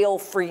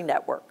scale-free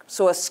network.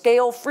 So a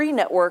scale-free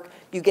network,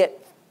 you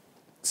get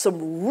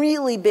some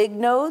really big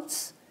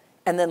nodes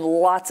and then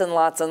lots and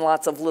lots and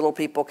lots of little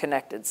people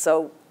connected.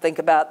 So think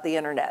about the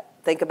internet.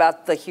 Think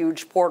about the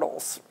huge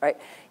portals, right?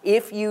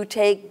 If you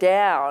take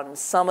down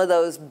some of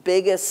those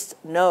biggest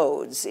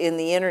nodes in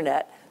the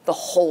internet, the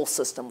whole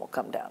system will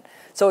come down.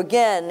 So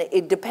again,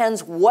 it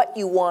depends what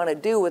you want to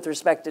do with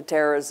respect to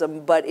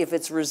terrorism, but if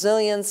it's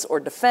resilience or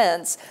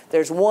defense,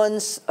 there's one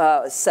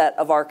set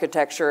of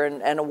architecture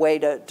and a way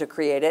to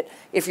create it.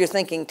 If you're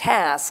thinking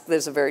task,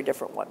 there's a very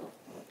different one.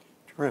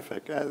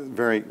 Terrific.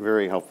 Very,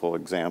 very helpful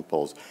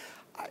examples.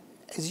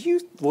 As you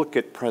look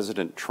at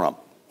President Trump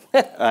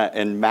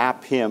and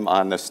map him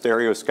on the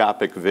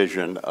stereoscopic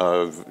vision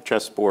of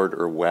chessboard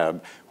or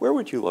web, where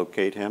would you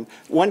locate him?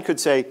 One could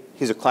say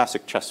he's a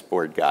classic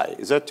chessboard guy.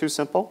 Is that too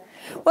simple?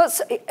 Well,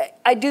 so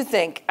I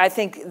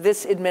think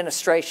this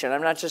administration,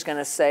 I'm not just going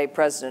to say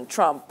President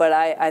Trump, but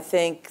I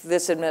think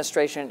this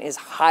administration is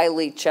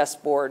highly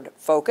chessboard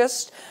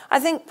focused. I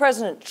think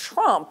President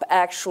Trump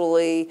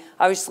actually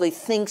obviously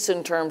thinks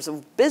in terms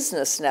of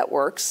business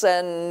networks,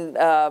 and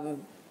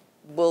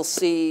we'll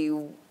see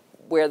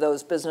where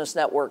those business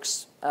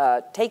networks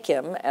take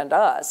him and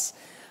us.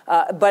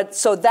 But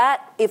so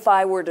that, if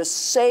I were to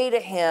say to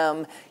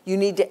him, you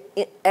need to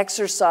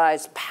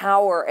exercise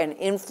power and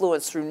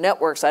influence through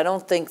networks, I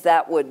don't think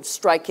that would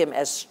strike him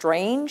as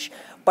strange.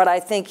 But I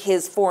think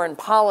his foreign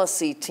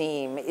policy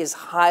team is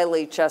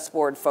highly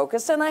chessboard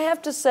focused. And I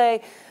have to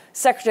say,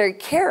 Secretary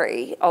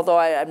Kerry, although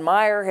I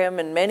admire him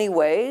in many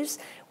ways,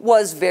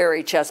 was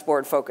very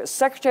chessboard focused.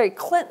 Secretary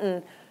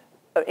Clinton,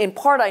 in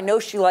part, I know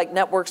she liked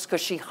networks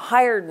because she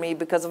hired me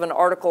because of an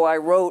article I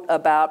wrote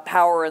about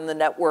power in the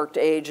networked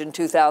age in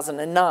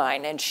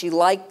 2009. And she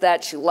liked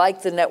that. She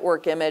liked the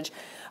network image.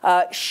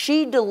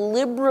 She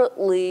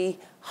deliberately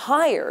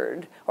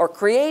hired or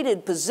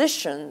created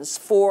positions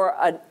for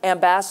an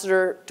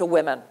ambassador to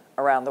women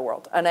around the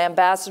world, an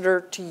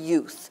ambassador to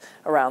youth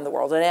around the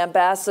world, an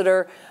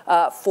ambassador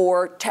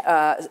for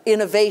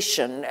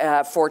innovation,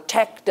 for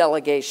tech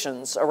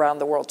delegations around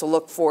the world to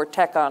look for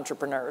tech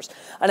entrepreneurs,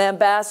 an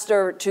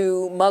ambassador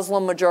to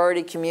Muslim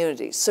majority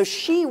communities. So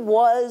she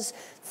was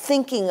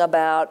thinking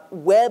about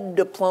web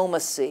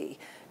diplomacy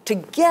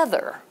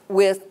together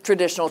with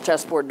traditional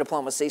chessboard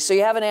diplomacy. So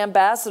you have an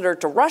ambassador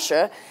to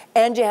Russia,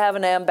 and you have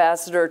an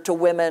ambassador to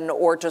women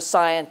or to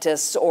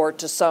scientists or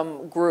to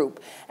some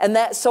group. And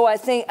that, so I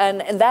think,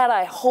 and that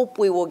I hope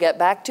we will get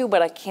back to,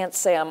 but I can't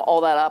say I'm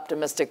all that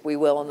optimistic we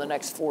will in the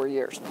next 4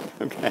 years.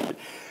 Okay.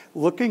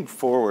 Looking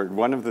forward,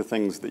 one of the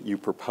things that you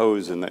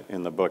propose in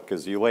the book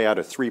is you lay out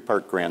a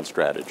three-part grand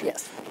strategy.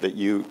 Yes. That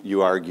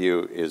you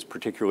argue is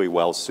particularly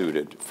well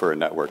suited for a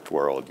networked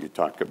world. You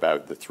talk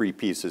about the three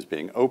pieces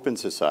being open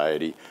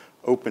society,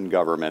 open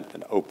government,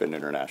 and open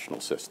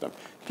international system.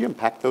 Can you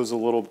unpack those a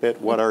little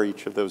bit? What are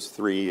each of those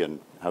three,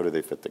 and how do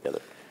they fit together?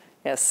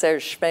 Yes,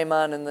 Serge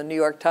Schmemann in the New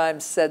York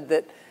Times said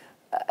that,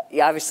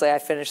 obviously I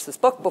finished this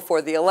book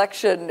before the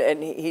election,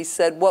 and he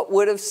said, what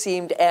would have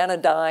seemed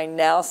anodyne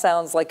now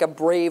sounds like a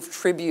brave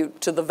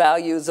tribute to the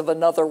values of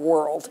another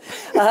world.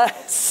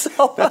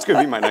 So that's going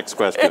to be my next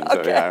question.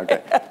 Okay. So, yeah,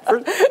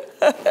 okay.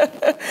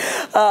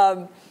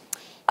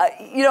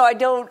 You know, I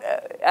don't,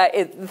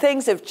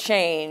 things have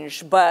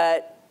changed,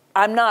 but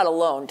I'm not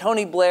alone.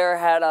 Tony Blair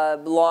had a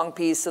long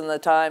piece in the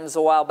Times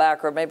a while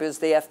back, or maybe it was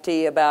the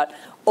FT, about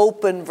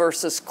open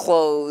versus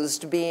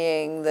closed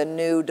being the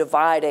new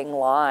dividing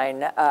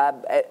line,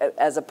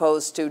 as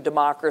opposed to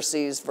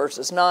democracies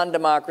versus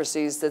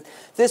non-democracies. That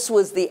this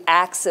was the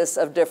axis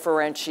of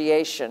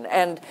differentiation.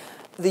 And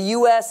the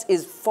U.S.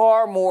 is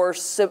far more,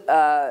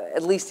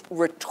 at least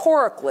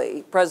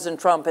rhetorically,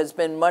 President Trump has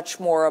been much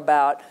more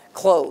about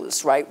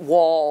closed, right?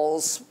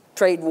 Walls,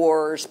 trade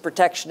wars,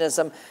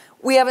 protectionism.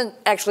 We haven't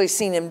actually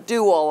seen him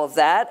do all of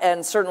that,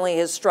 and certainly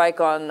his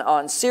strike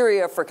on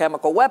Syria for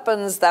chemical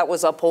weapons, that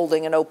was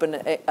upholding an open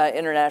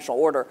international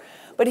order.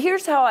 But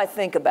here's how I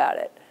think about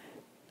it.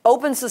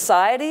 Open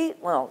society,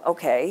 well,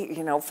 okay,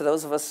 you know, for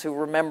those of us who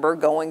remember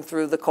going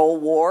through the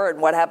Cold War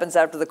and what happens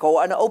after the Cold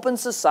War, an open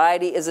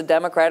society is a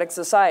democratic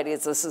society.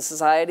 It's a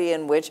society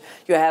in which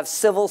you have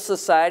civil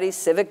society,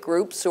 civic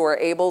groups who are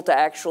able to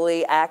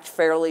actually act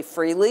fairly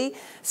freely.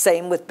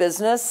 Same with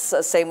business,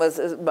 same with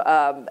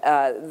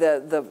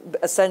the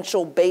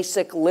essential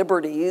basic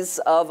liberties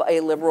of a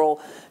liberal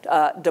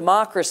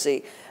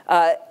democracy.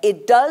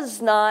 It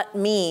does not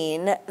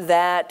mean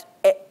that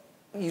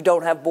you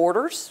don't have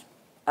borders.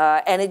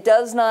 And it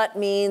does not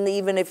mean,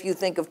 even if you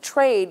think of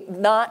trade,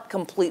 not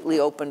completely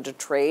open to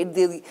trade.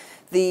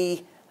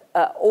 The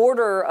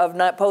order of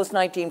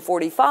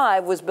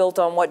post-1945 was built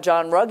on what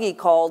John Ruggie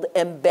called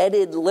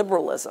embedded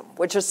liberalism,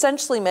 which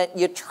essentially meant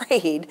you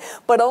trade,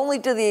 but only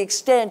to the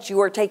extent you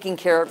are taking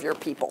care of your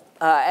people.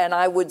 And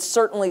I would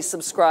certainly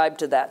subscribe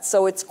to that.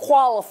 So it's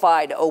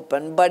qualified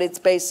open, but it's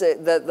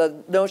basic.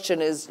 The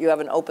notion is you have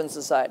an open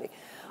society.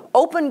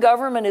 Open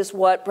government is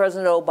what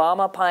President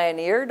Obama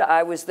pioneered.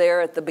 I was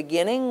there at the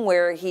beginning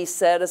where he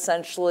said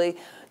essentially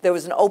there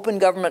was an open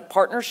government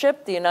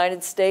partnership. The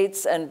United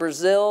States and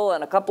Brazil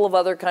and a couple of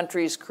other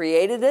countries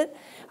created it.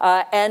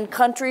 And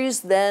countries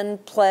then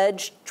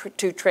pledged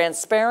to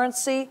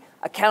transparency,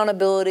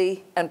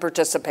 accountability, and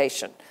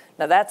participation.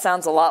 Now that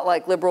sounds a lot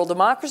like liberal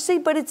democracy,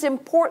 but it's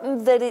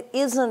important that it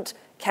isn't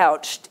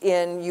couched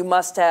in you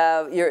must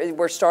have,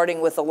 we're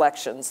starting with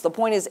elections. The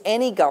point is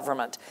any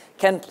government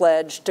can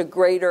pledge to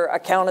greater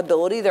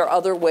accountability. There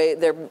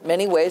are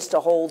many ways to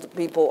hold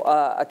people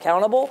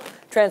accountable,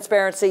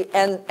 transparency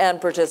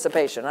and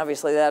participation.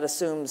 Obviously that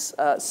assumes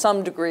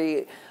some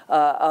degree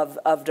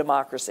of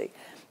democracy.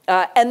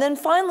 And then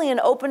finally an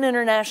open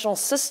international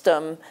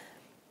system,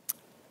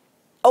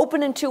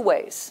 open in two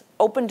ways,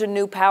 open to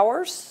new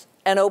powers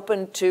and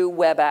open to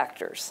web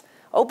actors.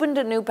 Open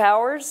to new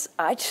powers,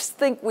 I just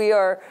think we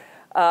are,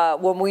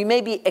 when we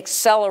may be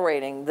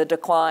accelerating the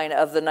decline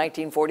of the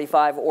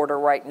 1945 order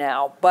right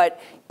now,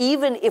 but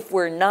even if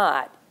we're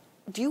not,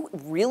 do you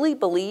really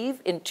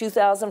believe in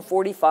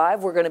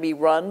 2045 we're going to be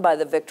run by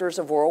the victors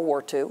of World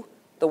War II?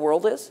 The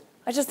world is?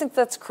 I just think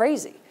that's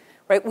crazy,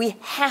 right? We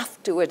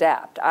have to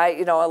adapt.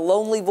 A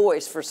lonely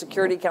voice for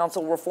Security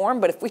Council reform,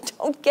 but if we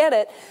don't get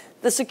it,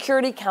 the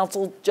Security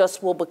Council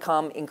just will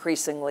become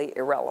increasingly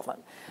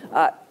irrelevant.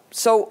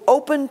 So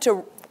open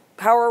to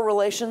power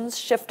relations,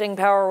 shifting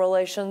power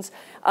relations,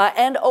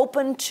 and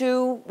open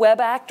to web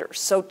actors.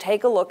 So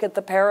take a look at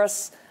the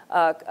Paris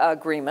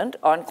Agreement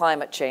on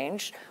climate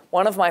change.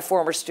 One of my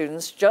former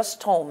students just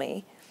told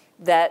me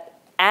that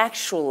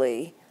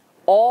actually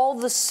all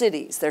the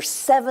cities, there's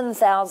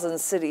 7,000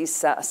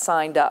 cities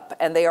signed up,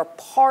 and they are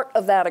part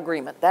of that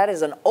agreement. That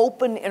is an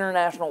open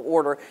international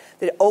order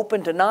that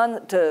open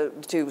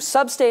to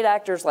sub-state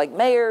actors like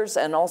mayors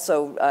and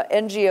also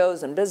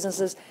NGOs and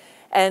businesses.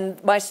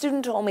 And my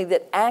student told me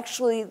that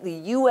actually the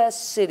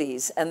U.S.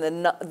 cities and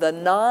the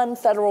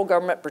non-federal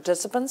government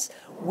participants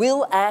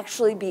will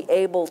actually be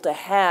able to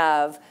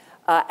have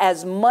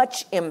as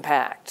much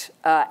impact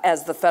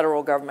as the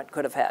federal government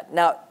could have had.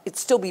 Now, it'd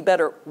still be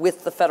better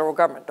with the federal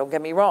government, don't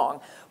get me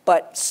wrong,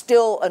 but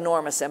still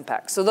enormous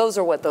impact. So those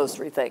are what those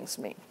three things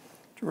mean.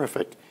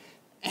 Terrific.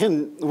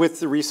 And with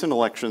the recent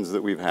elections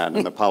that we've had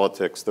in the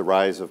politics, the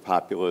rise of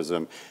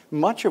populism,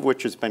 much of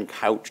which has been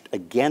couched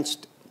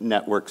against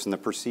networks and the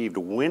perceived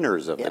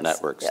winners of the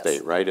network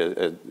state, right?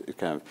 A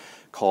kind of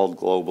called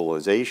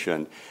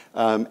globalization,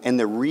 and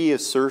the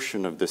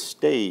reassertion of the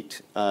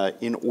state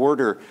in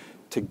order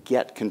to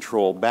get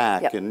control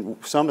back. Yep. And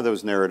some of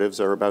those narratives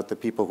are about the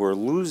people who are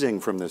losing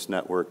from this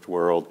networked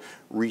world,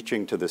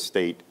 reaching to the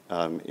state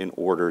in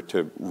order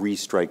to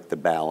restrike the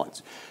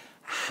balance.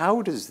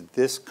 How does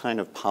this kind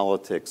of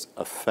politics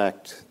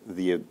affect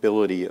the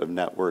ability of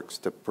networks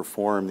to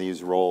perform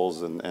these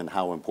roles and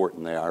how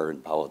important they are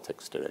in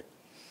politics today?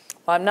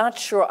 I'm not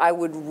sure I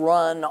would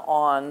run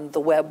on the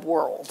web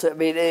world. I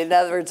mean, in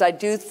other words, I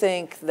do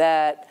think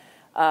that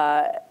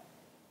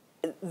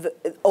the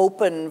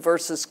open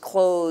versus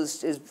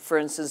closed is, for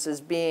instance, is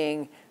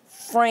being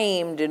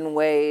framed in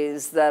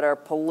ways that are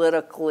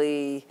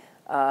politically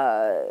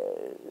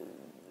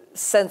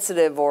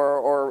sensitive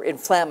or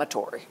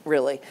inflammatory,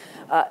 really.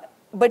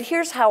 But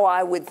here's how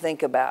I would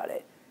think about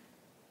it.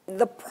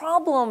 The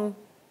problem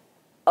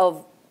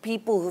of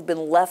people who've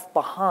been left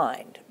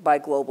behind by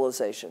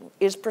globalization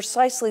is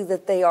precisely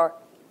that they are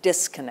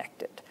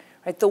disconnected.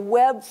 Right? The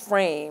web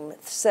frame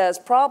says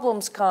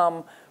problems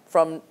come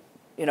from,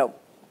 no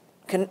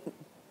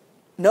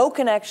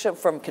connection,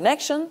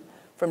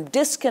 from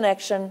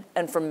disconnection,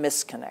 and from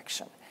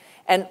misconnection.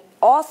 And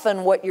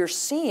often what you're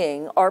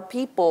seeing are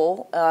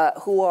people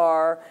who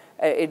are,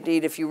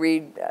 indeed, if you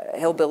read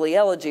Hillbilly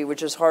Elegy,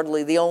 which is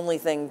hardly the only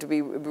thing to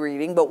be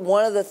reading, but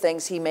one of the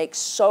things he makes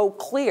so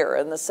clear,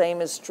 and the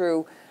same is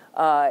true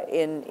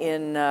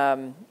in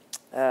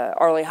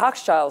Arlie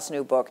Hochschild's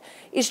new book,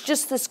 is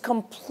just this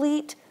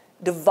complete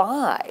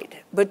divide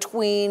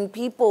between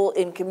people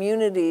in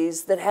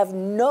communities that have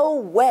no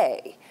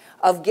way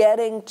of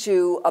getting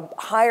to a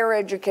higher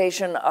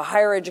education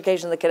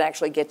that can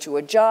actually get you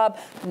a job,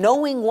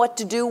 knowing what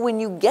to do when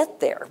you get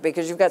there,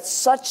 because you've got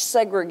such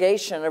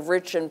segregation of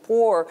rich and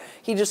poor.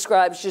 He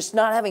describes just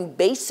not having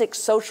basic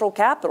social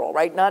capital,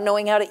 right? Not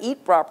knowing how to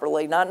eat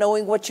properly, not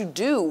knowing what you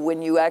do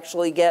when you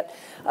actually get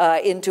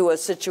into a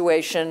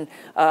situation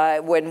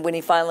when he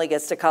finally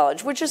gets to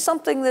college, which is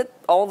something that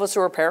all of us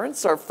who are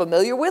parents are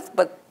familiar with,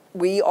 but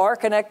we are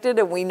connected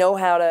and we know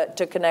how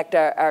to connect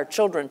our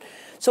children.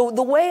 So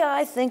the way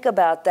I think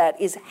about that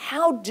is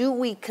how do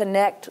we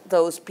connect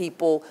those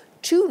people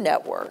to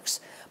networks?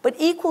 But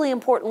equally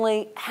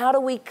importantly, how do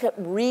we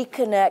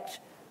reconnect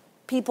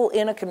people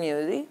in a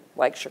community,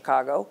 like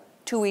Chicago,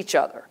 to each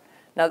other?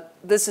 Now,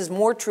 this is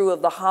more true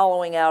of the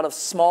hollowing out of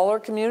smaller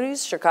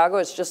communities. Chicago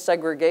is just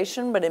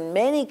segregation, but in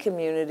many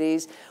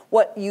communities,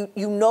 what you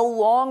no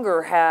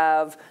longer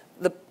have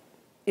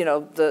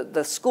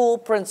the school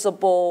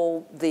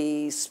principal,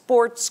 the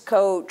sports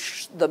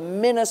coach, the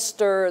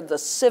minister, the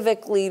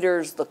civic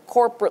leaders, the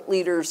corporate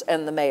leaders,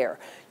 and the mayor.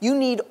 You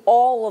need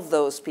all of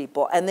those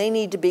people, and they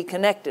need to be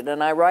connected.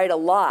 And I write a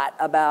lot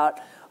about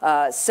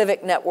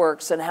civic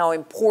networks and how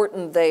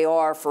important they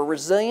are for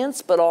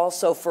resilience, but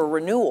also for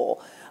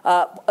renewal.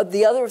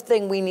 The other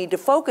thing we need to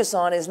focus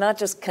on is not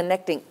just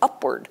connecting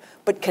upward,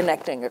 but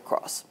connecting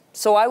across.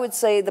 So I would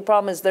say the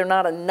problem is there are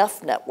not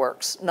enough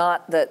networks,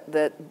 not that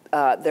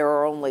there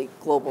are only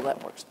global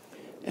networks.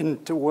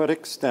 And to what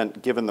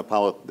extent, given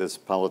this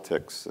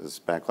politics, this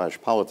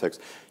backlash politics,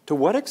 to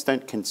what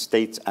extent can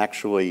states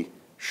actually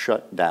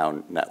shut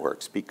down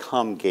networks,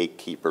 become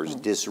gatekeepers,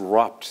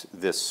 disrupt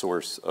this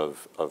source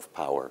of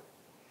power?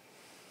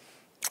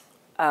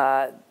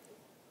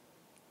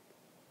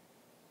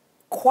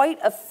 Quite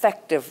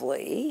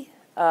effectively,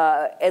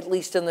 at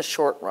least in the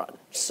short run.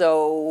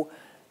 So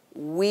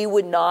we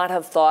would not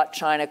have thought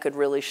China could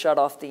really shut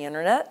off the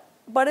internet,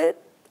 but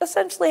it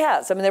essentially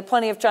has. I mean, there are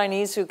plenty of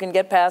Chinese who can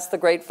get past the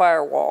Great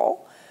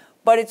Firewall,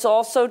 but it's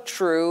also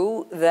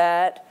true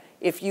that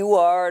if you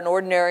are an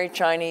ordinary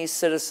Chinese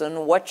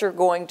citizen, what you're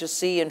going to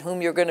see and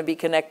whom you're going to be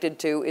connected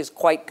to is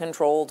quite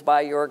controlled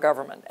by your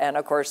government. And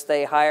of course,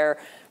 they hire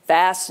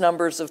vast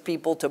numbers of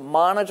people to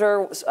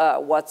monitor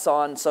what's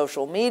on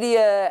social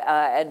media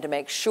and to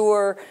make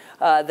sure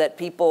that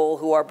people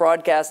who are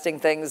broadcasting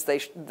things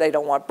they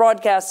don't want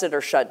broadcasted or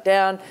shut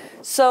down.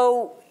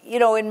 So,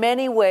 in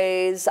many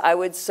ways, I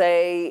would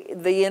say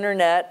the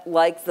internet,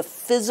 like the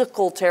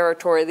physical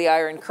territory of the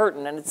Iron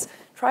Curtain, and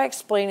try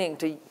explaining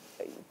to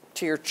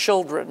your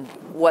children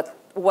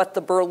what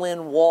the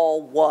Berlin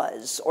Wall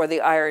was or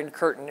the Iron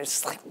Curtain.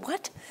 It's like,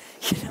 what?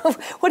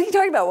 What are you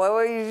talking about?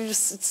 Why you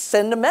just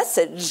send a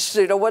message?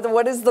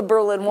 What is the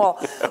Berlin Wall?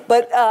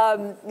 But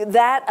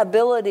that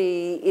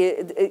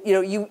ability,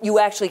 you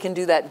actually can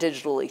do that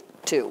digitally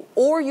too.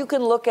 Or you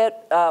can look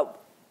at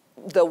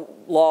the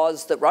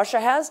laws that Russia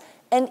has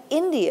and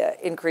India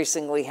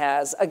increasingly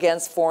has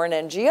against foreign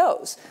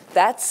NGOs.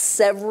 That's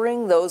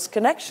severing those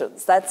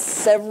connections. That's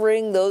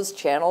severing those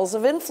channels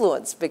of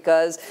influence,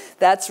 because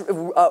that's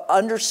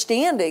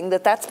understanding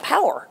that that's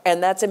power,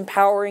 and that's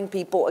empowering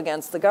people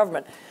against the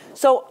government.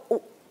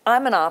 So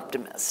I'm an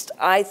optimist.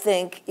 I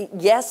think,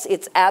 yes,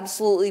 it's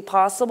absolutely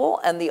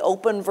possible, and the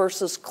open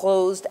versus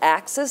closed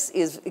axis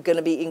is going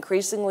to be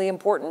increasingly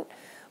important.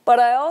 But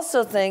I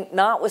also think,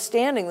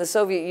 notwithstanding the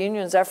Soviet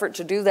Union's effort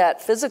to do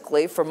that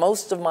physically for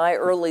most of my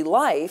early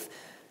life,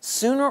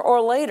 sooner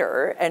or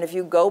later, and if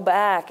you go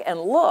back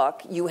and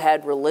look, you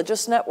had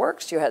religious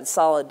networks, you had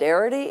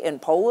Solidarity in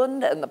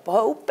Poland and the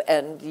Pope,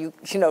 and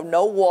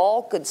no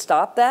wall could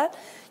stop that.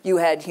 You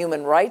had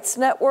human rights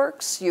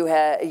networks, you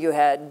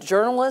had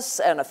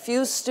journalists and a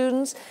few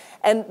students,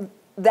 and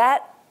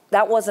that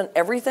wasn't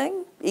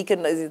everything.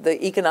 The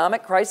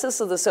economic crisis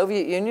of the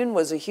Soviet Union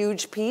was a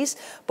huge piece.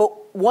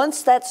 But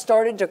once that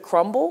started to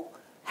crumble,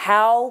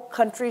 how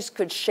countries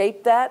could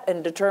shape that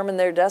and determine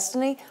their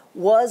destiny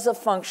was a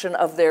function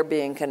of their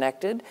being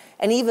connected.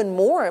 And even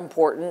more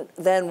important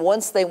than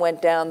once they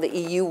went down,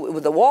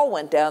 the wall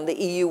went down,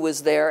 the EU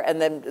was there,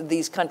 and then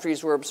these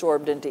countries were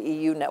absorbed into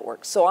EU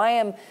networks. So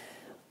I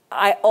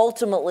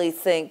ultimately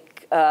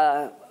think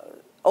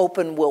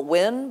open will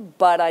win,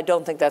 but I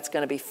don't think that's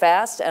going to be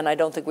fast, and I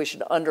don't think we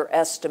should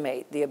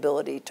underestimate the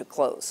ability to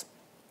close.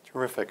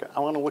 Terrific. I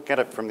want to look at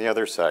it from the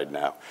other side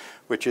now,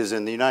 which is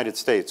in the United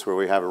States, where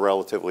we have a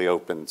relatively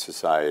open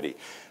society.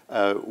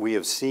 We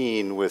have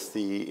seen with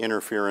the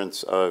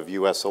interference of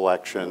U.S.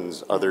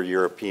 elections, other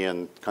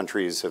European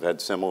countries have had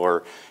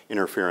similar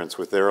interference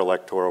with their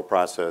electoral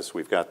process.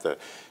 We've got the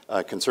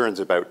concerns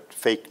about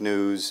fake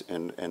news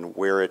and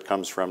where it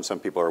comes from. Some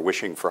people are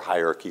wishing for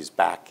hierarchies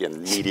back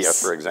in media,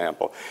 for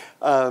example.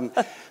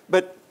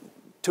 But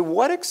to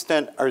what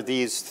extent are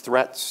these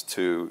threats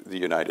to the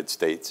United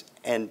States?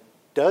 And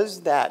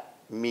does that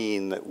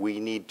mean that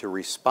we need to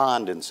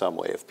respond in some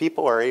way? If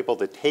people are able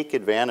to take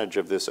advantage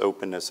of this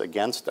openness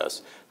against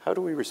us, how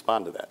do we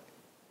respond to that?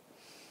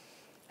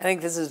 I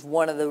think this is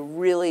one of the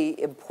really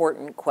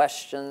important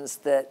questions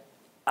that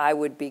I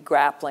would be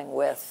grappling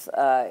with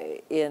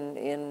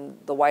in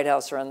the White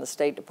House or in the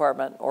State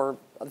Department or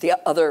the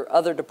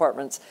other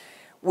departments,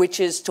 which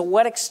is, to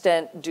what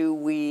extent do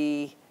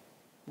we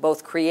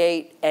both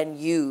create and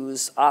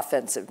use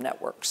offensive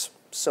networks?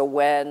 So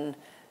when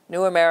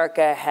New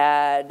America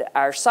had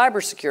our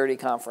cybersecurity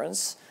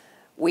conference,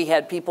 we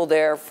had people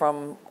there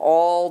from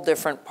all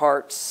different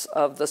parts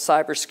of the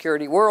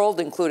cybersecurity world,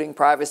 including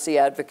privacy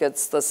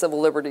advocates, the civil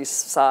liberties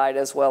side,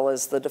 as well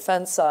as the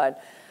defense side.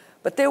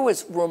 But there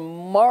was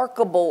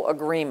remarkable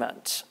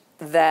agreement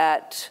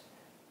that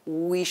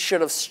we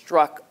should have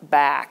struck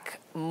back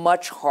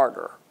much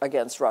harder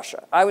against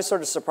Russia. I was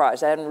sort of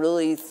surprised. I hadn't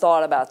really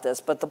thought about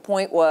this, but the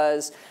point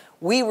was,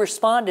 We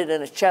responded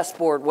in a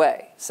chessboard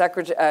way.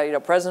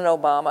 President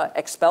Obama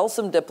expelled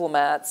some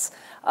diplomats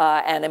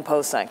and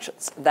imposed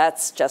sanctions.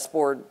 That's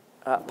chessboard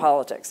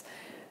politics.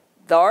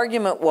 The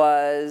argument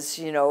was,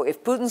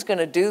 if Putin's going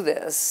to do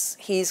this,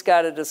 he's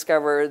got to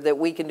discover that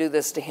we can do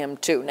this to him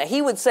too. Now,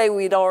 he would say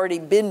we'd already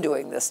been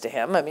doing this to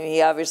him. I mean,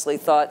 he obviously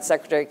thought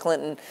Secretary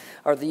Clinton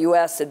or the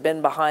U.S. had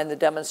been behind the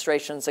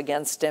demonstrations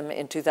against him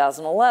in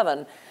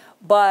 2011.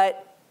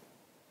 But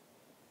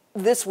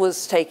this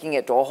was taking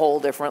it to a whole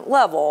different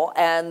level.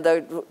 And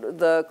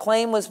the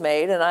claim was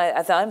made, and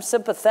I'm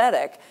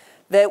sympathetic,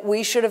 that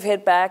we should have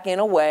hit back in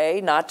a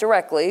way, not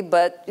directly,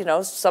 but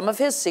some of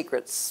his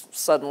secrets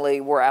suddenly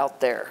were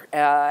out there,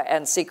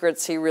 and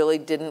secrets he really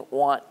didn't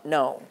want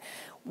known.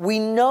 We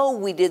know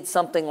we did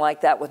something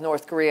like that with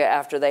North Korea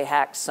after they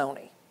hacked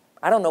Sony.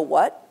 I don't know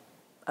what.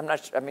 I'm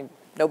not sure. I mean,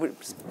 nobody,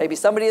 maybe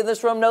somebody in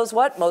this room knows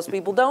what. Most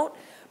people don't.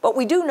 But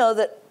we do know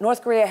that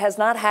North Korea has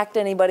not hacked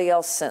anybody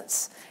else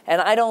since. And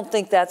I don't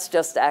think that's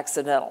just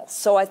accidental.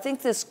 So I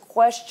think this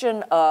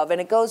question of, and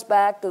it goes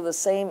back to the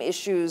same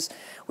issues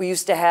we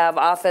used to have,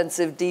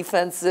 offensive,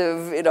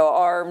 defensive,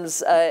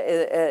 arms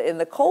in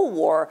the Cold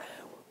War.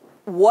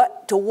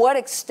 To what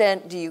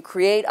extent do you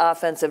create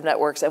offensive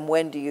networks, and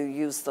when do you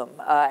use them?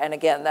 And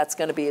again, that's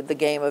going to be the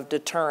game of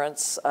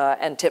deterrence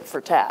and tit for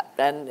tat.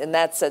 And in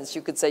that sense,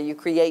 you could say you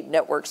create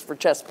networks for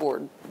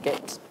chessboard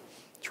games.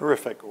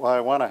 Terrific. Well, I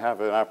want to have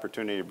an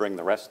opportunity to bring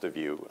the rest of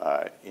you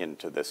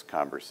into this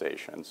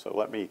conversation. So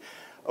let me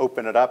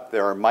open it up.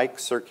 There are mics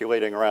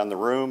circulating around the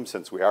room.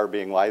 Since we are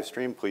being live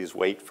streamed, please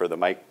wait for the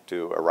mic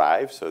to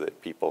arrive so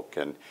that people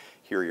can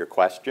hear your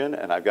question.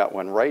 And I've got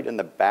one right in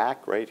the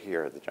back, right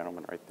here, the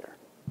gentleman right there.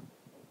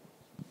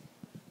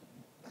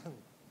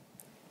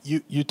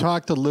 You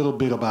talked a little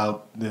bit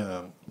about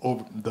the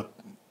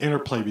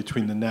interplay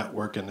between the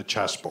network and the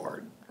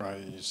chessboard,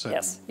 right? You said,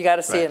 yes, you got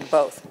to see it in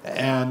both.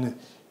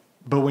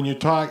 But when you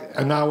talk,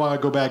 and now I want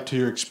to go back to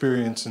your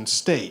experience in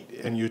state,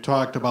 and you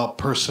talked about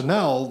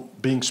personnel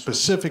being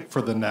specific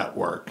for the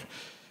network.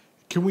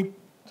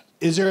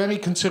 Is there any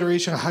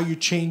consideration of how you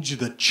change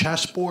the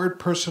chessboard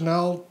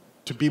personnel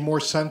to be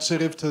more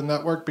sensitive to the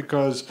network?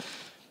 Because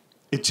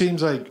it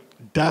seems like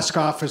desk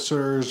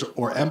officers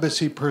or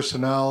embassy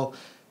personnel,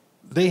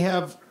 they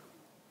have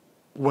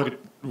what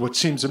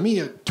seems to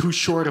me too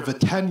short of a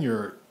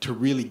tenure to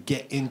really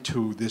get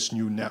into this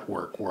new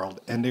network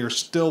world, and they're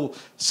still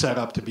set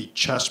up to be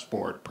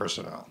chessboard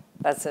personnel.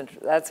 That's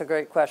a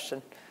great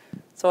question.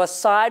 So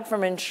aside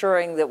from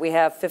ensuring that we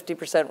have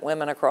 50%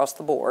 women across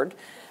the board,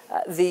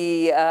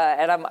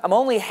 and I'm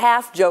only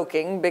half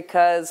joking,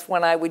 because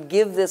when I would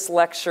give this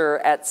lecture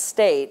at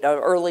State,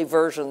 early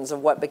versions of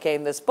what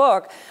became this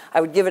book,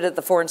 I would give it at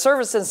the Foreign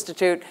Service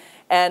Institute,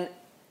 and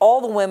all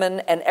the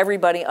women and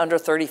everybody under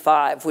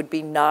 35 would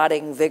be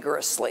nodding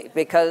vigorously,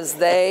 because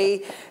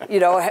they,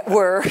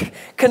 were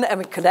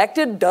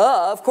connected.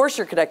 Duh, of course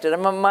you're connected.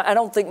 I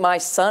don't think my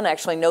son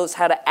actually knows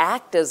how to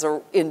act as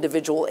an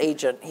individual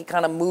agent. He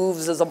kind of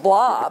moves as a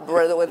blob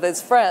with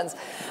his friends.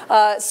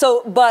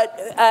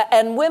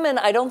 And women,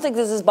 I don't think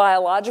this is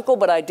biological,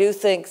 but I do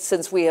think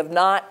since we have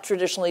not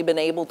traditionally been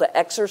able to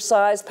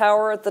exercise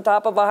power at the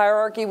top of a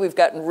hierarchy, we've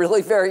gotten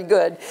really very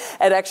good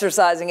at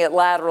exercising it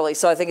laterally.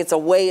 So I think it's a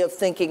way of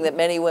thinking that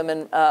many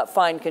women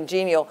find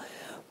congenial.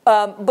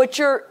 But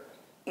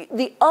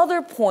the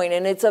other point,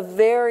 and it's a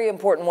very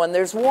important one,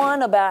 there's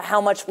one about how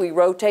much we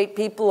rotate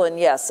people. And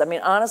yes, I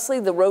mean,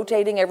 honestly, the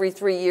rotating every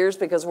 3 years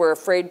because we're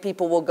afraid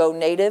people will go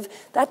native,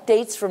 that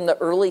dates from the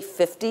early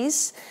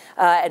 50s.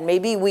 And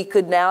maybe we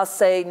could now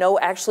say, no,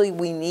 actually,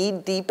 we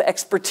need deep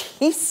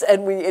expertise.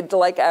 And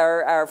like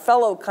our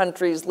fellow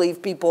countries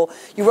leave people,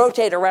 you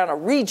rotate around a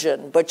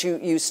region, but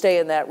you stay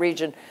in that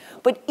region.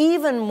 But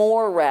even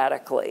more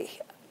radically,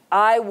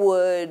 I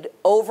would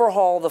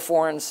overhaul the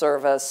Foreign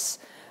Service.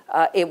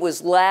 It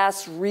was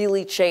last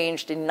really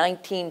changed in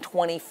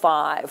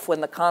 1925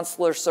 when the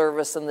Consular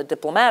Service and the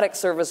Diplomatic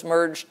Service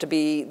merged to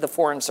be the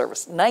Foreign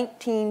Service.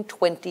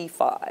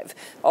 1925.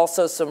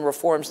 Also some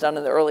reforms done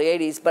in the early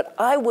 80s. But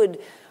I would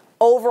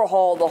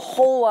overhaul the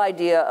whole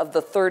idea of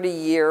the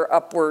 30-year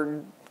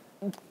upward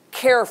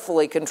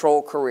carefully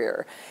controlled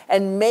career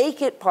and make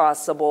it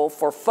possible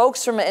for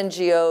folks from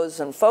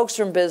NGOs and folks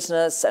from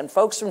business and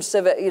folks from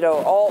civic,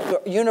 all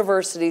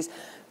universities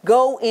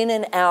go in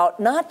and out,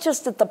 not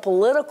just at the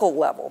political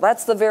level,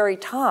 that's the very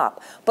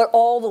top, but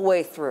all the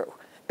way through.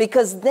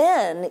 Because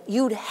then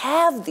you'd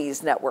have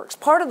these networks.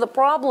 Part of the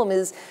problem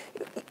is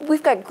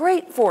we've got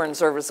great Foreign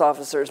Service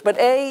officers, but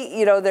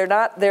A, they're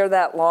not there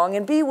that long,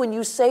 and B, when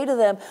you say to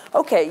them,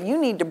 okay, you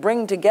need to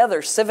bring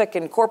together civic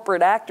and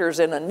corporate actors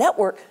in a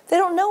network, they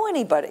don't know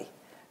anybody.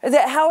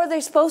 How are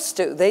they supposed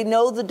to? They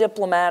know the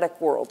diplomatic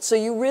world. So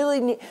you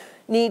really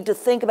need to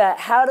think about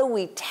how do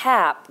we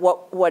tap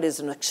what is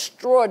an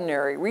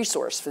extraordinary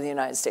resource for the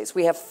United States.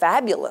 We have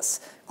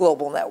fabulous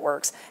global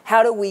networks.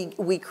 How do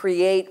we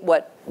create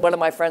what one of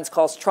my friends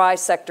calls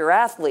tri-sector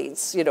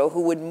athletes,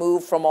 who would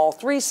move from all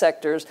three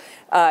sectors?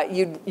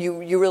 You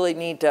really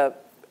need a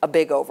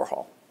big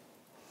overhaul.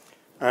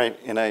 All right,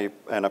 in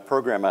a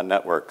program on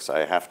networks,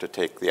 I have to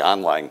take the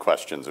online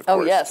questions, of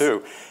course, yes.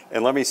 too.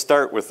 And let me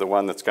start with the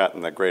one that's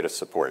gotten the greatest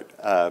support,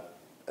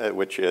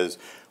 which is,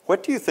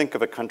 what do you think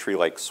of a country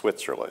like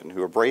Switzerland,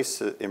 who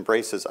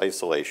embraces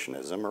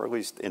isolationism, or at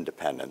least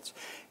independence,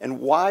 and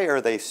why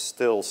are they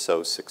still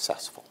so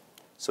successful?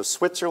 So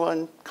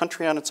Switzerland,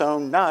 country on its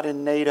own, not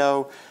in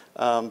NATO,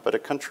 but a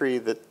country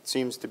that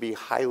seems to be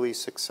highly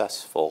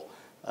successful,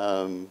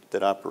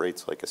 that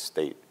operates like a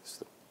state, is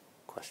the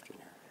question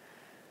here.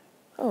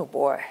 Oh,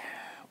 boy.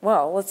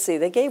 Well, let's see.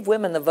 They gave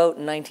women the vote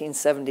in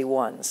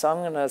 1971, so I'm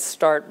going to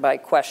start by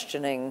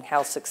questioning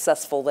how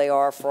successful they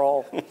are for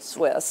all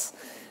Swiss.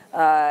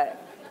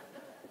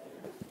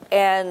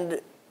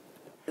 And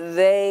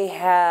they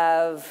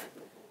have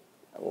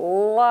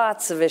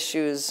lots of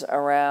issues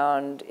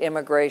around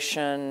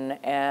immigration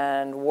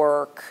and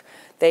work.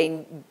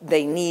 They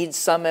need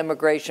some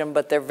immigration,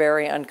 but they're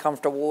very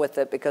uncomfortable with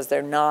it because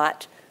they're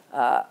not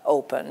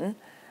open.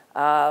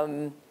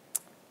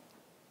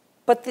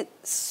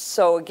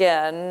 So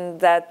again,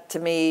 that to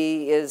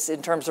me is,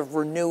 in terms of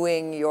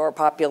renewing your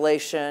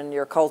population,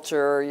 your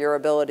culture, your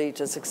ability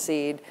to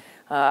succeed,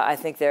 I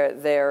think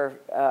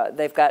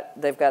they've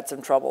got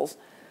some troubles.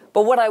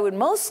 But what I would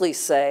mostly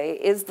say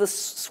is the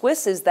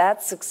Swiss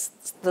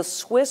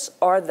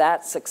are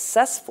that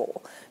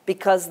successful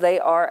because they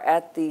are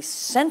at the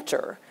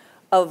center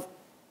of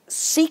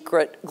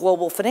secret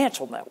global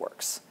financial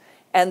networks.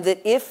 And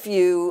that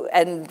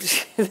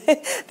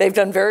they've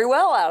done very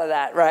well out of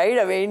that, right?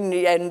 I mean,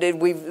 and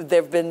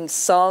there've been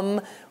some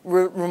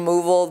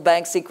removal of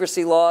bank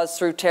secrecy laws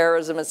through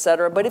terrorism, et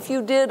cetera. But if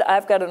you did,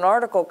 I've got an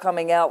article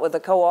coming out with a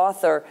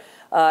co-author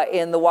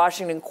in the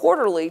Washington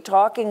Quarterly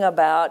talking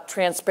about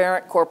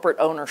transparent corporate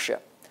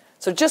ownership.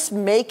 So just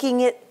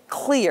making it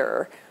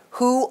clear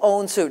who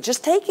owns who,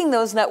 just taking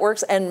those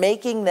networks and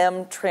making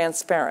them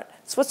transparent.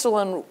 The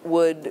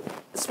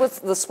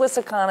Swiss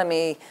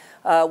economy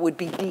would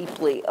be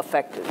deeply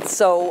affected.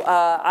 So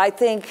I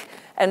think,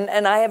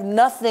 and I have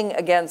nothing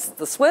against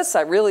the Swiss,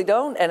 I really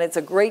don't, and it's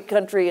a great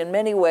country in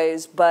many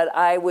ways, but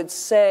I would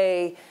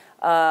say,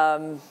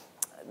 A,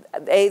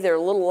 they're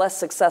a little less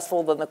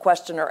successful than the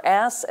questioner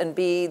asks, and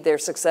B, their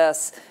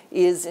success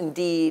is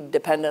indeed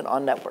dependent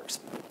on networks.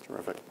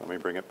 Terrific. Let me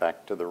bring it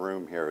back to the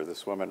room here.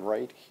 This woman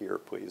right here,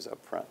 please,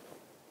 up front.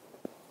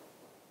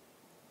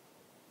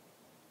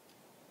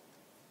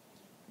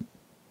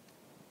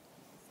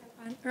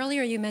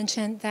 Earlier you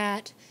mentioned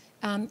that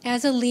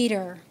as a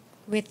leader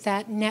with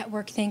that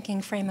network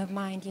thinking frame of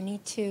mind, you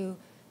need to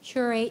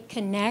curate,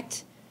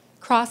 connect,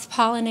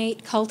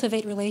 cross-pollinate,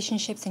 cultivate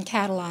relationships, and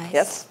catalyze.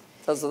 Yes,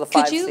 those are the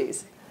 5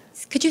 C's.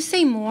 Could you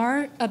say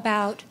more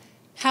about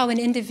how an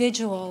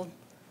individual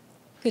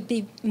could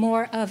be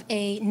more of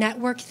a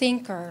network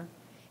thinker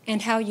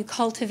and how you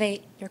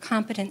cultivate your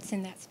competence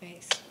in that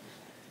space?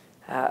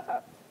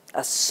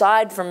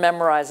 Aside from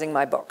memorizing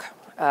my book.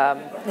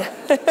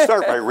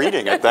 Start by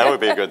reading it. That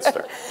would be a good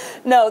start.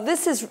 No,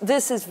 this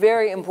is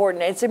very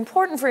important. It's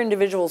important for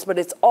individuals, but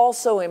it's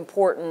also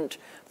important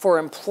for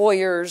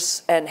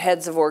employers and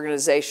heads of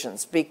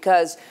organizations,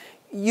 because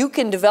you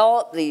can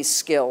develop these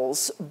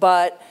skills,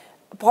 but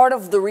part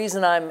of the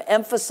reason I'm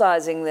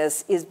emphasizing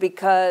this is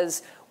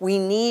because we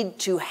need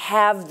to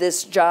have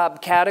this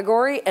job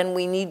category and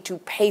we need to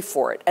pay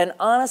for it. And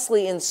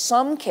honestly, in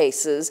some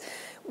cases,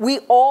 we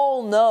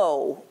all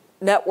know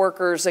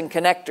networkers and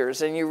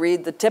connectors, and you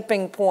read The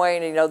Tipping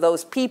Point, you know,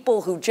 those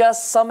people who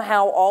just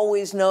somehow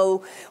always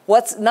know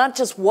not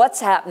just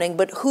what's happening,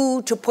 but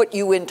who to put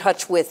you in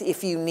touch with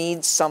if you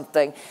need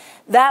something.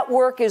 That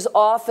work is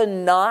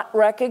often not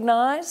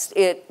recognized.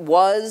 It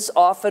was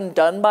often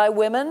done by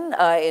women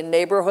in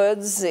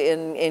neighborhoods,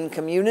 in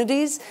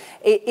communities.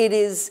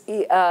 It's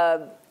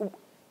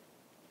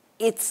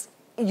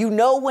you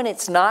know when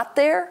it's not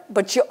there,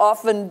 but you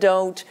often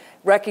don't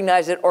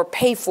recognize it or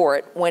pay for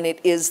it when it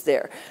is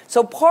there.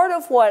 So part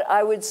of what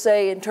I would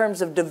say in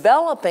terms of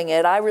developing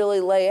it, I really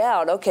lay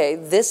out, okay,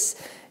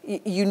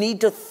 you need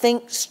to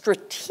think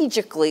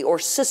strategically or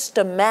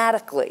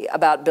systematically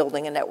about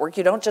building a network.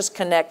 You don't just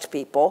connect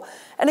people.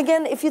 And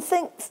again, if you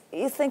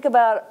think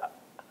about,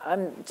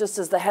 I'm just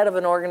as the head of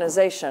an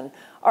organization,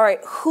 all right,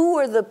 who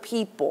are the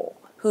people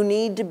who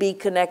need to be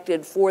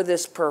connected for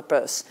this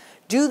purpose?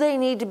 Do they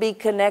need to be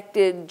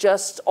connected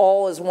just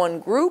all as one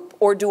group,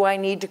 or do I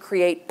need to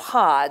create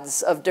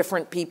pods of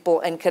different people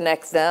and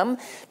connect them?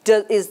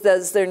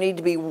 Does there need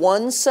to be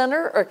one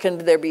center, or can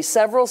there be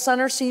several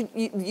centers? So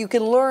you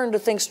can learn to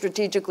think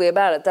strategically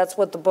about it. That's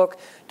what the book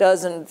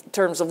does in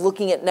terms of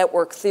looking at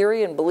network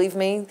theory, and believe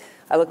me,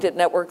 I looked at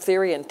network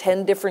theory in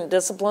 10 different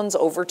disciplines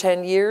over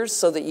 10 years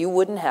so that you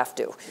wouldn't have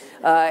to.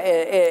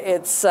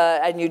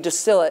 And you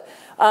distill it.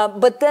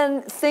 But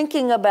then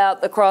thinking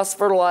about the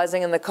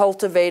cross-fertilizing and the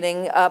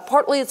cultivating,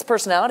 partly it's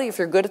personality, if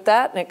you're good at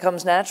that and it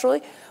comes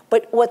naturally.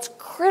 But what's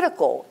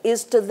critical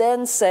is to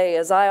then say,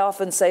 as I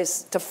often say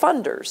to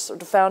funders or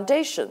to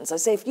foundations, I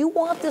say, if you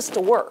want this to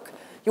work,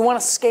 you want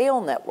a scale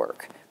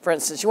network, for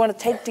instance. You want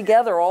to take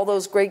together all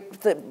those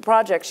great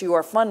projects you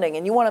are funding,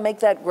 and you want to make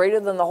that greater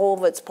than the whole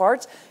of its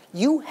parts.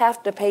 You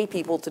have to pay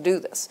people to do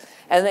this.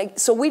 And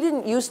so we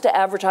didn't used to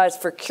advertise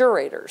for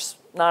curators,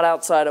 not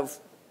outside of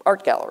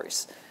art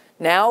galleries.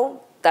 Now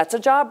that's a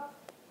job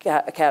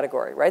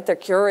category, right? They're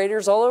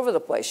curators all over the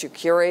place. You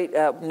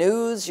curate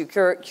news, you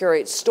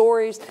curate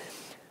stories.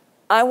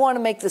 I want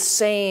to make the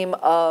same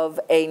of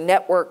a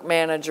network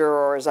manager,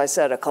 or as I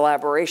said, a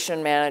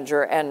collaboration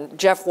manager. And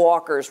Jeff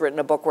Walker's written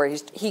a book where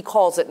he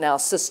calls it now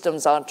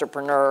systems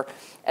entrepreneur,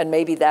 and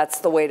maybe that's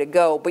the way to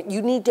go. But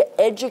you need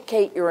to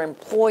educate your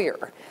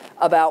employer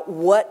about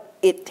what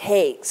it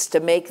takes to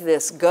make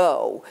this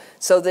go,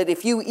 so that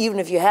even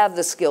if you have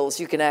the skills,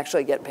 you can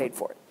actually get paid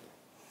for it.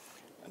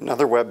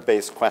 Another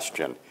web-based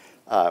question.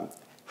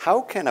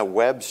 How can a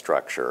web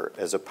structure,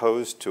 as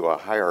opposed to a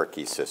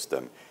hierarchy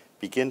system,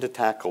 begin to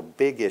tackle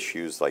big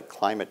issues like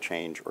climate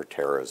change or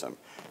terrorism?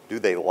 Do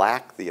they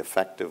lack the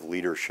effective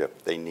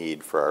leadership they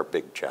need for our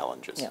big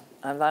challenges? Yeah,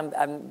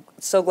 I'm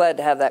so glad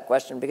to have that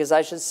question, because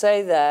I should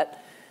say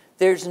that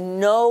there's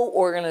no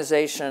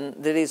organization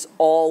that is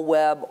all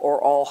web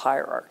or all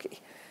hierarchy.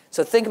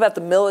 So think about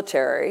the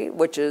military,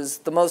 which is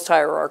the most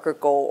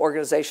hierarchical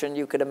organization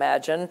you could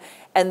imagine.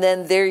 And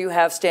then there you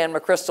have Stan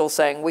McChrystal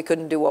saying we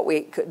couldn't do what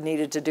we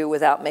needed to do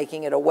without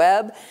making it a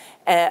web,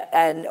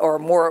 or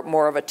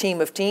more of a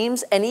team of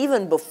teams. And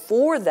even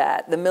before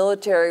that, the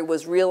military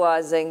was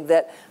realizing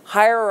that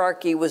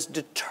hierarchy was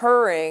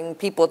deterring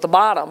people at the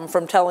bottom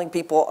from telling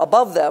people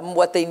above them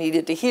what they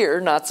needed to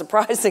hear. Not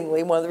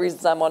surprisingly, one of the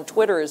reasons I'm on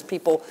Twitter is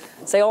people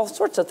say all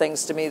sorts of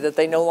things to me that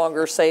they no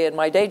longer say in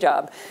my day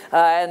job.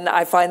 And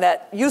I find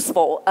that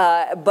useful.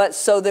 But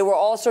so there were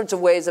all sorts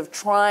of ways of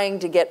trying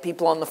to get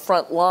people on the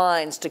front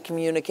lines to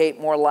communicate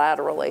more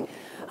laterally.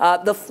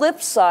 The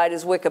flip side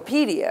is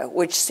Wikipedia,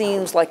 which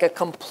seems like a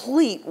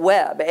complete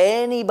web.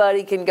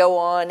 Anybody can go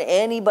on,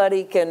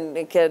 anybody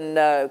can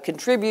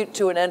contribute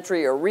to an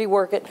entry or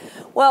rework it.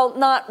 Well,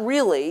 not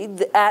really.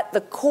 At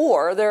the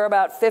core, there are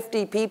about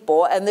 50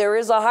 people, and there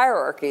is a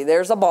hierarchy.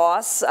 There's a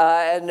boss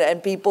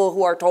and people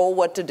who are told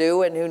what to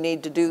do and who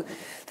need to do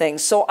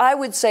things. So I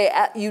would say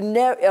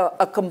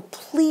a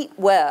complete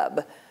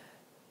web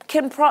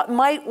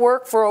might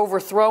work for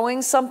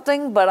overthrowing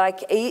something,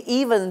 but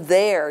even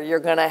there, you're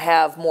going to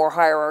have more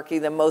hierarchy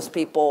than most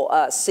people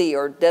see,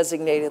 or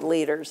designated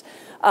leaders.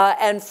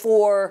 And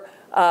for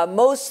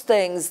most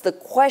things, the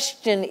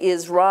question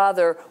is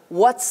rather,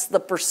 what's the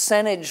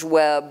percentage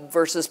web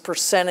versus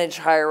percentage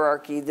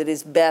hierarchy that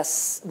is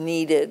best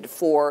needed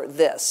for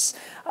this?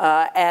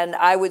 And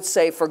I would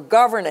say for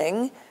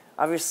governing,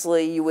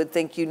 obviously, you would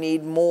think you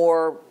need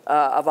more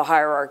of a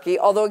hierarchy,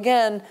 although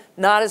again,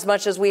 not as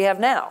much as we have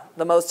now.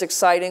 The most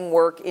exciting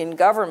work in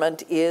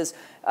government is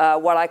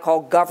what I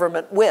call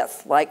government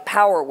with, like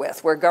power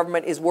with, where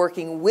government is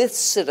working with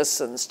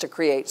citizens to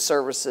create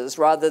services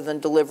rather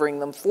than delivering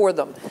them for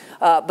them.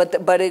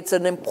 But it's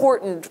an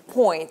important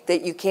point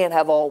that you can't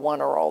have all one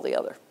or all the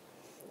other.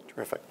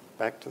 Terrific.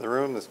 Back to the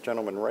room. This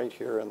gentleman right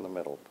here in the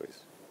middle, please.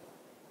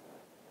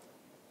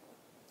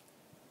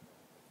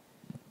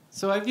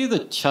 So I view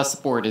the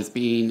chessboard as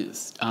being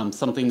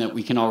something that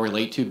we can all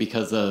relate to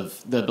because of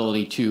the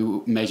ability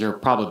to measure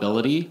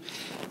probability.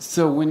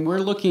 So when we're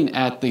looking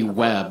at the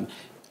web,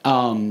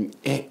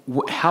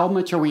 how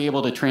much are we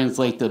able to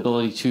translate the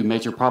ability to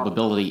measure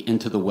probability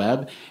into the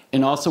web?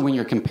 And also when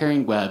you're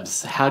comparing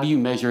webs, how do you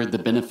measure the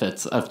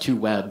benefits of two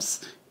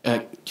webs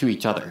to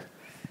each other?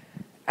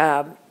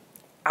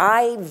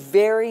 I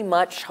very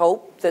much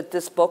hope that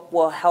this book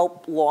will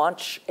help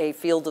launch a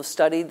field of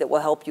study that will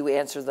help you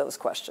answer those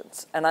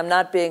questions. And I'm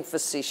not being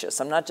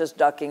facetious. I'm not just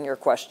ducking your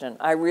question.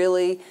 I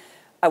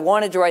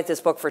wanted to write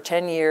this book for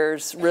 10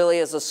 years, really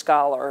as a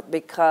scholar,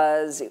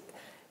 because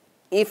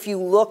if you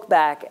look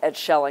back at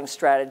Schelling's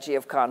strategy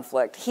of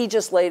conflict, he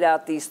just laid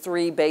out these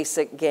 3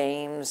 basic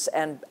games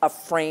and a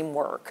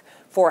framework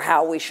for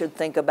how we should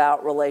think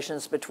about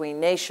relations between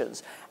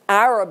nations.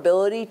 Our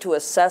ability to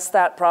assess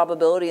that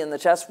probability in the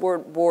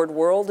chessboard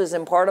world is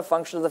in part a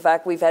function of the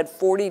fact we've had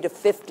 40 to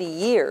 50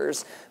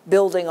 years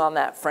building on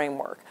that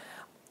framework.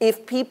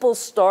 If people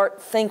start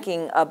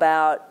thinking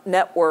about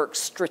networks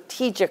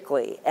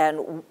strategically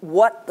and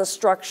what the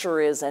structure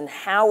is and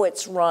how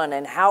it's run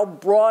and how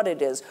broad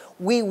it is,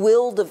 we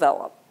will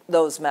develop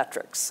those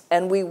metrics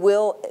and we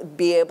will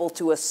be able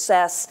to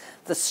assess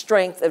the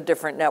strength of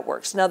different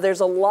networks. Now, there's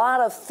a lot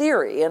of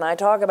theory, and I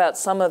talk about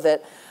some of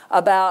it,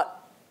 about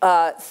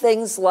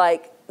things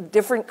like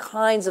different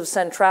kinds of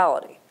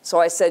centrality. So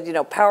I said,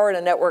 power in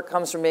a network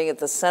comes from being at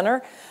the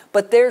center,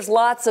 but there's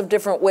lots of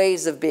different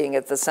ways of being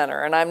at the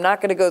center. And I'm not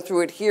going to go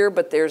through it here,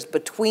 but there's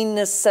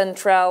betweenness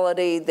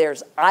centrality,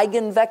 there's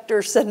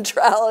eigenvector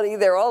centrality,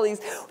 there are all these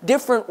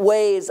different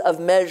ways of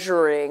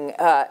measuring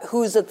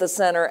who's at the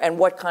center and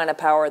what kind of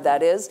power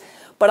that is.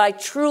 But I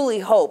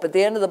truly hope, at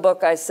the end of the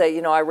book I say,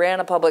 I ran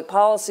a public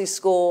policy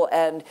school,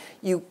 and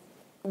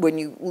when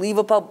you leave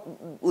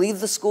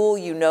the school,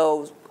 you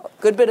know a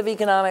good bit of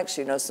economics,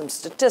 you know some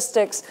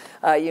statistics,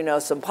 you know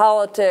some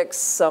politics,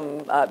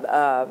 some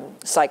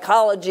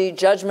psychology,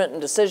 judgment,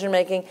 and decision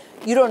making.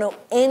 You don't know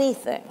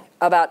anything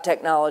about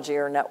technology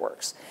or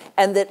networks.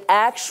 And that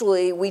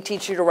actually we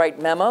teach you to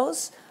write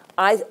memos.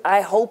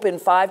 I hope in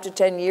 5 to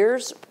 10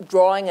 years,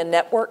 drawing a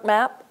network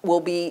map will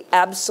be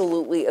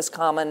absolutely as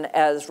common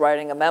as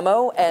writing a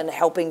memo and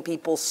helping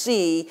people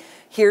see,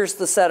 here's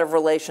the set of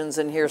relations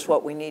and here's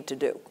what we need to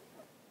do.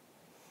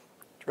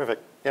 Terrific.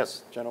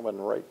 Yes, gentleman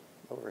right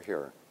over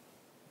here.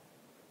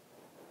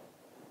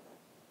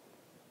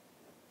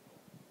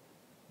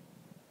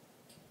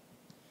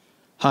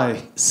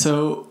 Hi.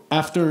 So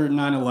after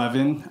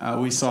 9/11,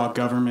 we saw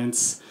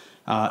governments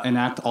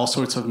enact all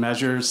sorts of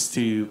measures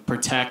to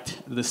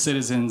protect the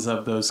citizens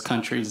of those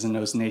countries and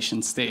those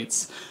nation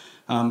states.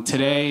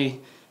 Today,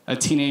 a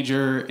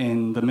teenager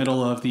in the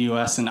middle of the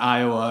U.S. in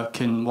Iowa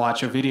can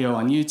watch a video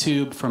on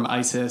YouTube from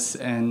ISIS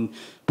and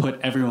put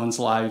everyone's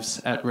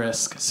lives at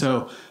risk.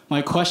 So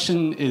my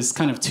question is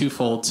kind of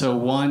twofold. So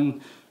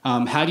one,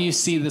 how do you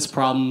see this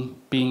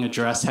problem being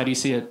addressed? How do you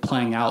see it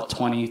playing out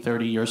 20,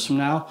 30 years from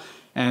now?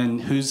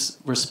 And whose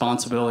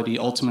responsibility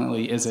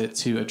ultimately is it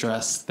to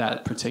address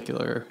that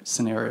particular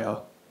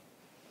scenario?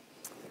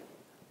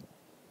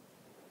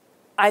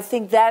 I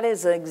think that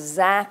is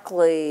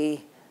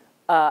exactly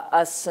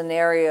a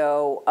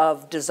scenario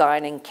of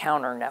designing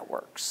counter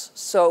networks.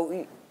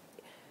 So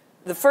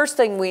the first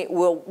thing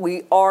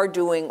we are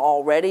doing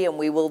already and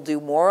we will do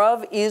more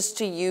of is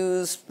to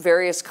use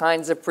various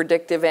kinds of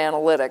predictive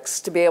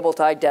analytics to be able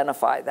to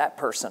identify that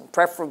person,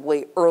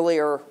 preferably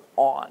earlier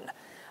on.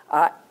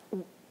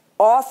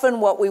 Often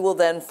what we will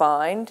then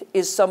find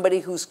is somebody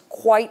who's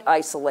quite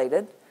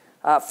isolated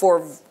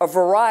for a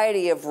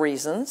variety of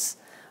reasons,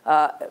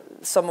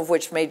 some of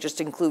which may just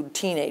include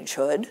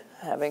teenagehood,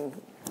 having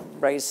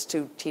raised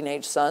 2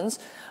 teenage sons.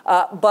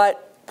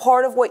 But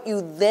part of what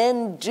you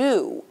then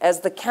do as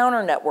the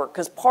counter network,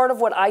 because part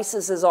of what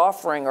ISIS is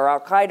offering or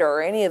Al-Qaeda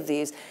or any of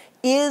these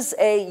is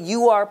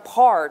you are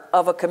part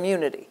of a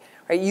community.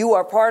 You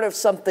are part of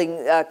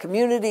something, a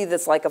community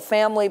that's like a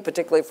family,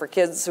 particularly for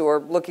kids who are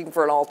looking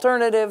for an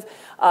alternative,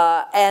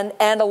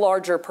 and a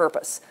larger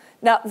purpose.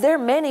 Now, there are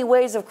many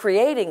ways of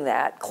creating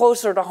that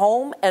closer to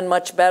home and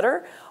much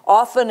better.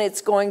 Often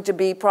it's going to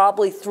be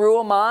probably through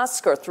a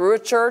mosque or through a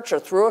church or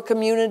through a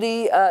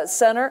community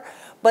center.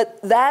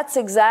 But that's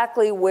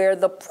exactly where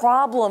the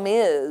problem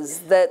is,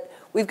 that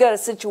we've got a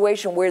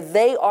situation where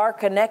they are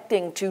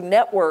connecting to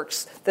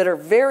networks that are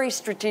very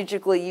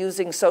strategically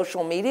using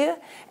social media,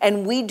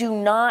 and we do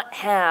not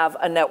have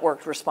a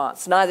networked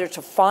response, neither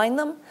to find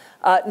them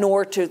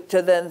nor to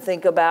then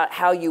think about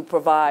how you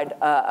provide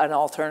an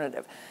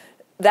alternative.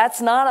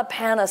 That's not a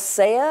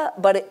panacea,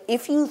 but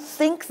if you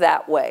think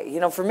that way, you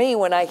know, for me,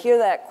 when I hear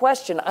that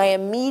question, I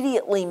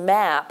immediately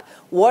map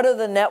what are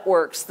the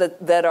networks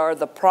that are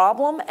the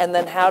problem, and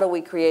then how do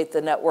we create the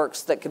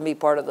networks that can be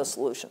part of the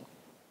solution.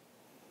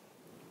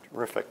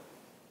 Terrific.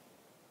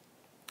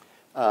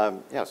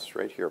 Yes,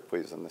 right here,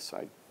 please, on this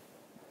side.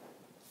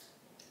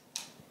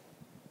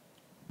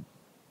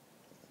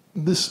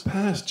 This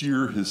past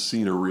year has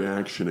seen a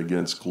reaction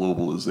against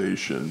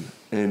globalization,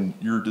 and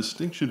your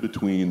distinction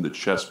between the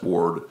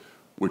chessboard,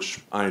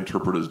 which I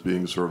interpret as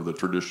being sort of the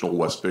traditional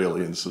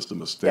Westphalian system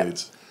of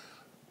states,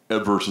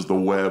 versus the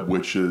web,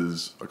 which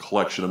is a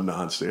collection of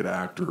non-state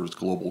actors,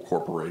 global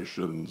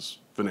corporations,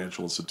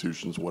 financial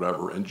institutions,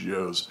 whatever,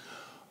 NGOs.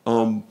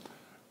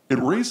 It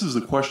raises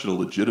the question of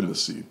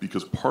legitimacy,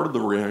 because part of the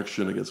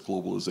reaction against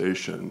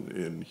globalization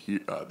in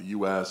the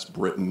US,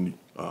 Britain,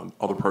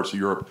 other parts of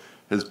Europe,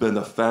 has been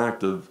the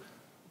fact of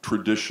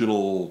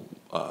traditional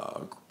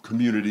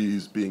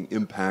communities being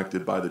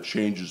impacted by the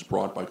changes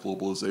brought by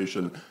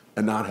globalization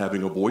and not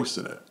having a voice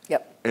in it.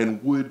 Yep.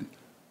 And would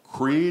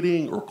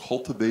creating or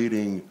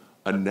cultivating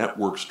a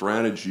network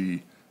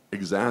strategy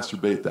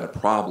exacerbate that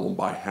problem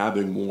by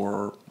having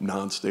more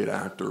non-state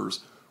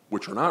actors,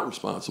 which are not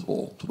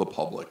responsible to the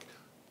public,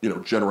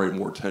 generate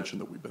more attention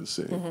that we've been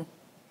seeing? Mm-hmm.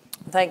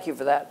 Thank you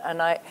for that.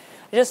 And I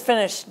just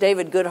finished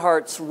David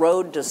Goodhart's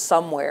Road to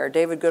Somewhere.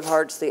 David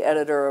Goodhart's the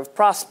editor of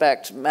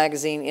Prospect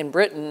magazine in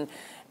Britain,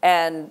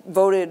 and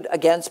voted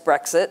against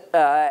Brexit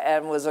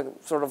and was a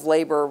sort of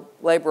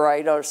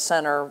Labourite or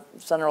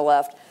center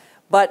left,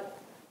 but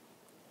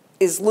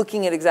is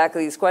looking at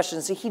exactly these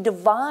questions. So he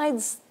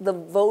divides the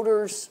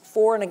voters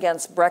for and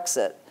against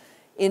Brexit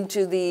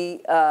into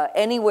the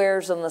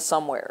anywheres and the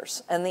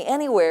somewheres. And the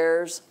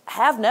anywheres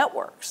have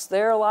networks.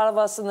 There are a lot of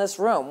us in this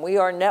room. We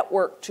are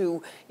networked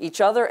to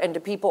each other and to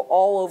people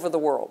all over the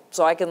world.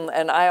 So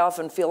I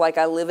often feel like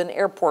I live in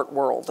airport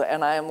world,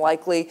 and I am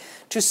likely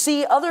to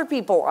see other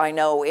people I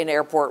know in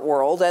airport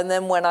world. And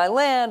then when I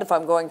land, if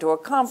I'm going to a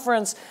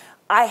conference,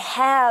 I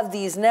have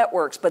these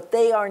networks, but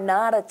they are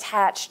not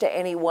attached to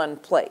any one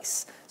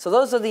place. So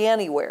those are the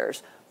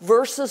anywheres.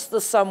 Versus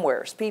the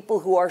somewheres, people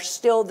who are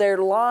still, their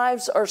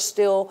lives are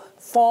still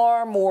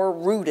far more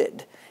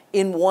rooted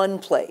in one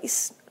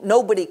place.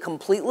 Nobody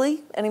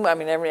completely,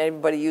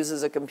 everybody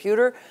uses a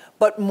computer,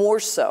 but more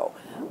so.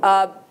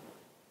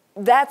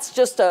 that's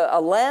just a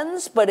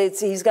lens, but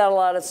he's got a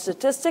lot of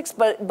statistics.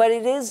 But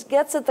it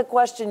gets at the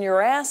question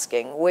you're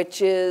asking,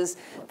 which is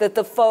that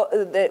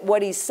that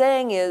what he's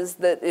saying is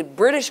that the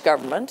British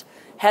government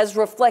has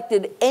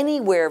reflected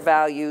anywhere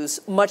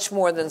values much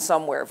more than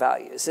somewhere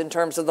values in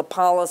terms of the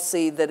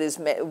policy that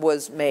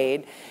was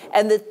made,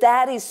 and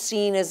that is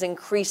seen as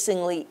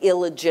increasingly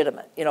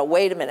illegitimate. You know,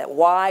 wait a minute,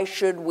 why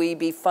should we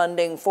be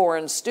funding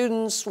foreign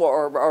students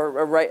or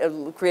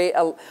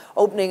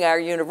opening our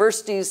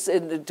universities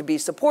to be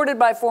supported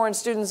by foreign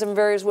students in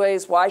various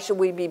ways? Why should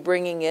we be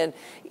bringing in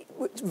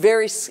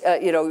very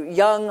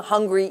young,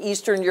 hungry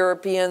Eastern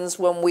Europeans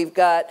when we've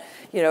got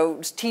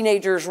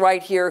teenagers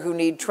right here who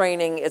need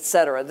training, et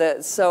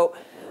cetera? So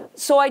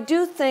I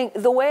do think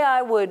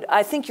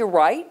I think you're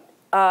right.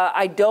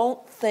 I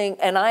don't think,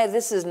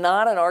 this is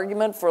not an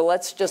argument for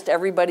let's just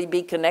everybody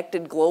be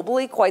connected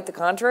globally. Quite the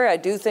contrary. I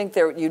do think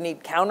you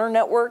need counter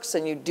networks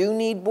and you do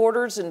need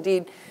borders.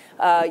 Indeed,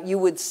 you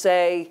would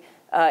say,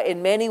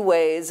 in many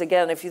ways,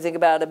 again, if you think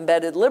about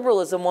embedded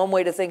liberalism, one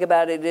way to think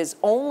about it is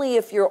only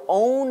if your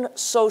own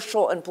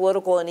social and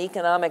political and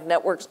economic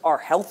networks are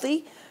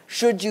healthy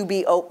should you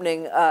be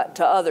opening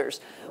to others.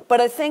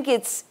 But I think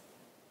it's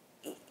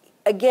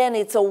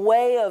a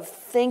way of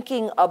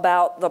thinking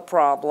about the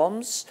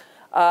problems.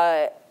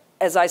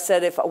 As I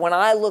said, when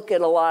I look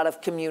at a lot of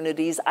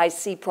communities, I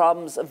see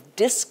problems of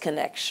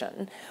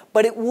disconnection.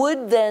 But it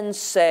would then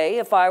say,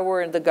 if I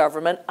were in the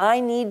government, I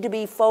need to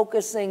be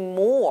focusing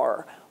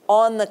more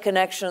on the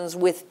connections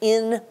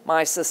within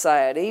my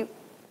society,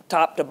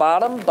 top to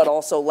bottom, but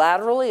also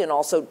laterally and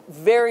also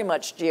very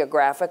much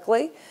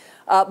geographically,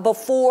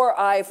 before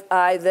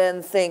I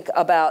then think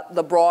about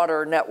the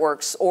broader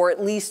networks, or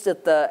at least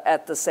at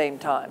the same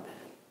time.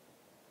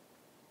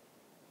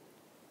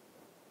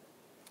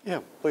 Yeah,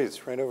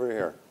 please, right over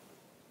here.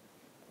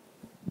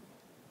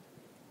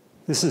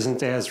 This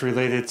isn't as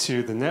related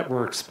to the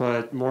networks,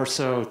 but more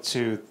so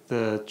to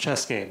the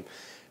chess game.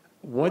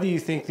 What do you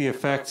think the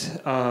effect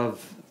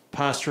of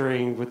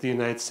posturing with the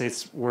United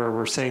States, where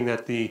we're saying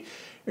that the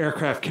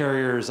aircraft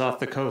carrier is off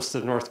the coast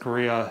of North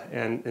Korea,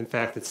 and in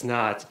fact it's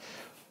not?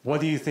 What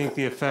do you think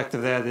the effect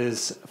of that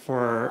is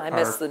for I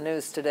missed the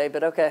news today,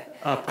 but okay.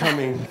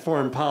 Upcoming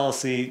foreign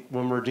policy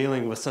when we're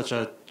dealing with such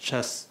a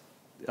chess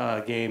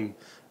game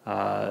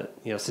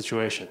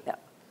situation? Yeah.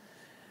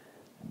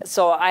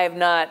 So I'm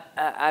not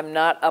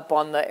up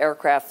on the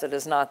aircraft that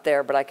is not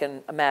there, but I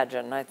can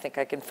imagine. I think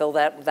I can fill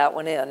that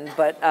one in.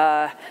 But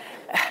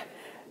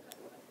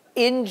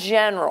in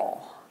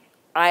general,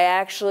 I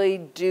actually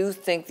do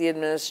think the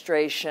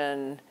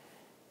administration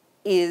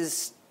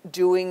is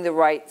doing the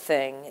right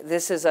thing.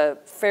 This is a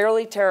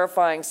fairly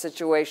terrifying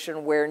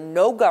situation where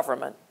no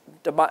government,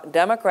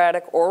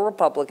 Democratic or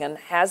Republican,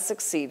 has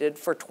succeeded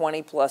for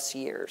 20 plus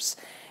years.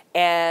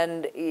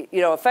 And,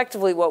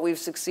 effectively what we've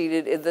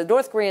succeeded, the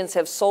North Koreans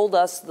have sold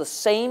us the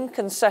same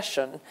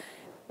concession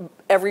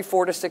every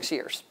 4 to 6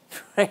 years,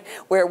 right?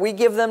 Where we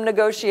give them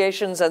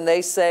negotiations and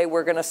they say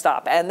we're going to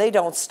stop. And they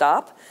don't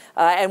stop.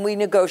 And we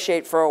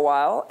negotiate for a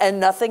while and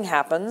nothing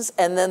happens.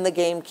 And then the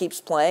game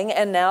keeps playing.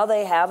 And now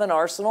they have an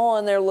arsenal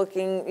and they're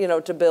looking,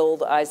 to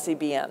build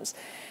ICBMs.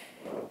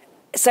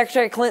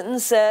 Secretary Clinton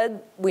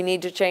said we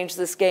need to change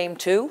this game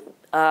too.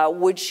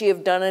 Would she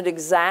have done it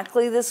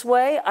exactly this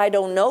way? I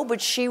don't know,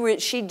 but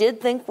she did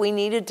think we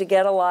needed to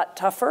get a lot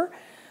tougher.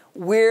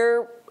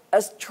 We're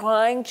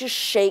trying to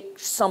shake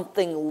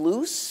something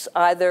loose,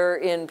 either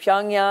in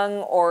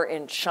Pyongyang or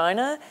in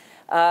China,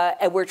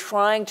 and we're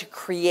trying to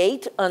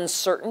create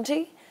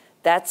uncertainty.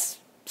 That's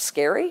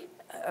scary.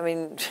 I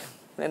mean,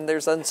 and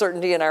there's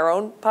uncertainty in our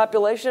own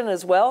population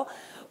as well.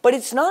 But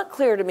it's not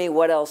clear to me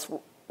what else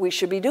we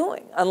should be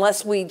doing,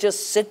 unless we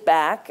just sit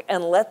back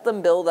and let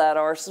them build that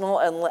arsenal.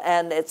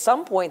 And at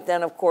some point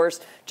then, of course,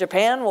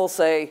 Japan will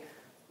say,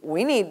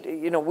 we need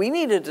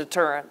a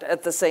deterrent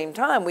at the same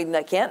time. We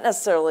can't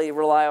necessarily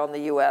rely on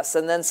the U.S.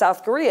 And then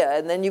South Korea,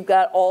 and then you've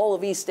got all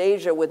of East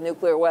Asia with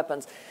nuclear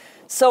weapons.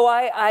 So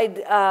I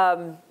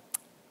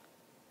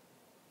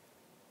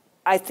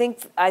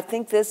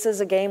think this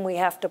is a game we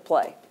have to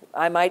play.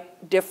 I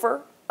might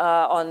differ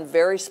on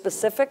very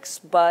specifics,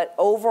 but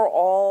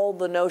overall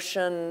the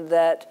notion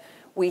that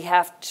we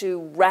have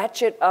to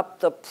ratchet up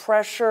the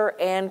pressure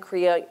and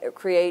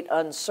create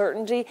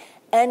uncertainty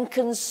and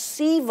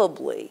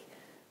conceivably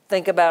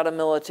think about a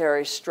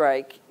military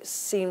strike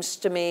seems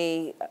to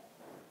me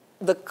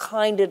the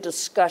kind of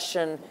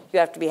discussion you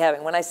have to be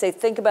having. When I say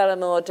think about a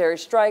military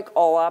strike,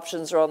 all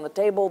options are on the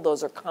table.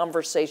 Those are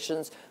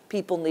conversations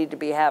people need to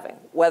be having.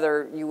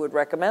 Whether you would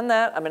recommend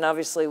that, I mean,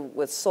 obviously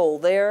with Seoul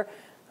there,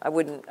 I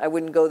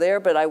wouldn't go there,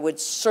 but I would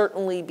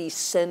certainly be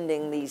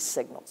sending these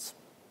signals.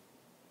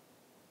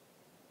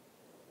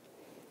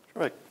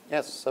 Right.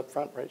 Yes, up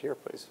front, right here,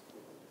 please.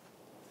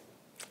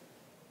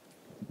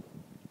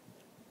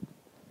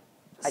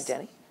 Hi,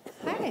 Jenny.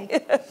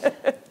 Hi.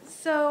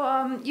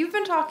 So you've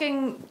been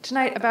talking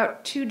tonight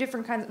about two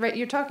different kinds, right?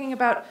 You're talking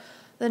about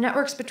the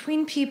networks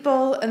between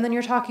people, and then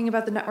you're talking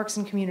about the networks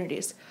in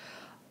communities.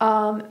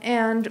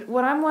 And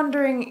what I'm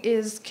wondering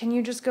is, can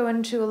you just go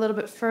into a little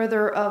bit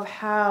further of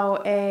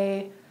how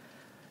a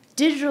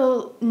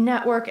digital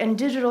network and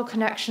digital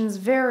connections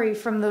vary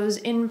from those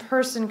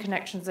in-person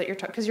connections that you're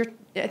talking, because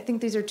I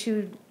think these are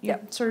two, you're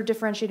sort of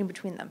differentiating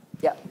between them.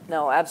 Yeah,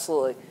 no,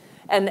 absolutely.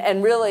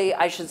 And really,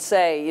 I should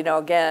say,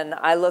 again,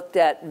 I looked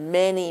at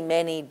many,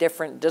 many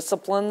different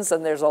disciplines,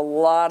 and there's a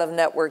lot of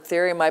network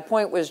theory. My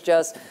point was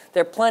just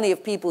there are plenty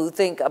of people who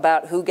think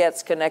about who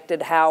gets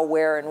connected, how,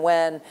 where, and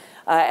when,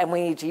 and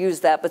we need to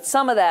use that. But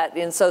some of that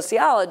in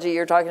sociology,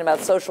 you're talking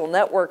about social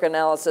network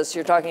analysis,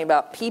 you're talking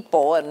about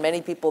people, and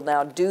many people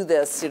now do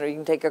this. You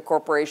can take a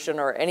corporation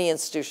or any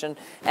institution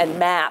and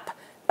map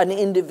an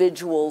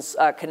individual's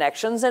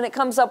connections, and it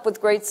comes up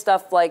with great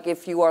stuff like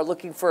if you are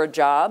looking for a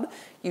job,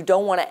 you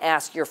don't want to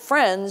ask your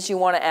friends, you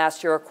want to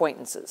ask your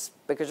acquaintances,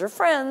 because your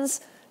friends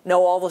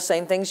know all the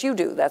same things you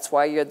do. That's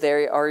why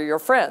they are your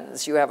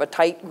friends. You have a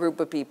tight group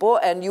of people,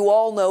 and you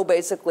all know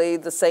basically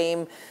the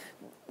same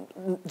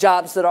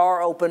jobs that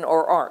are open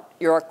or aren't.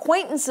 Your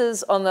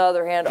acquaintances, on the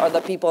other hand, are the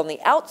people on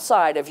the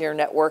outside of your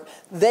network.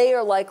 They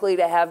are likely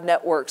to have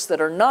networks that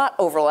are not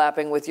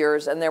overlapping with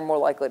yours, and they're more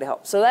likely to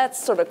help. So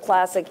that's sort of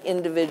classic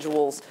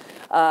individuals,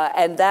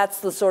 and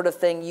that's the sort of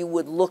thing you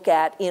would look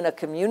at in a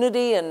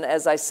community. And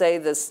as I say,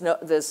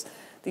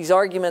 these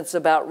arguments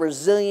about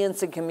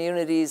resilience in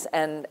communities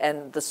and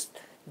the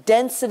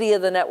density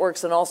of the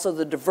networks and also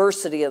the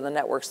diversity of the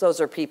networks, those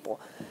are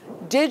people.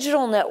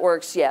 Digital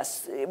networks,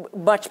 yes,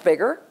 much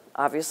bigger,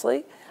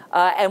 obviously.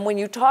 And when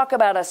you talk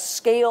about a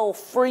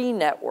scale-free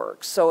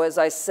network, so as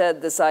I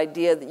said, this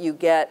idea that you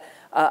get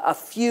a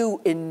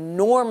few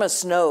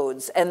enormous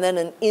nodes and then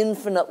an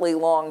infinitely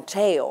long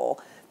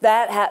tail,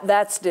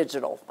 that's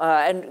digital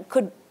and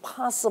could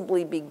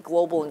possibly be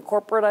global and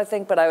corporate, I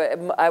think, but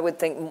I would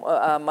think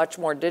much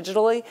more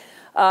digitally.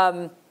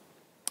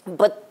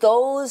 But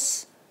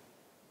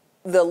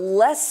the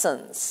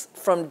lessons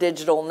from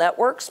digital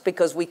networks,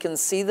 because we can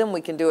see them,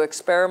 we can do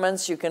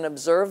experiments, you can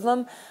observe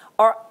them,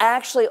 are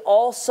actually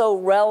also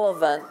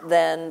relevant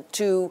then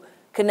to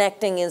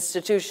connecting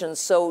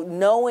institutions. So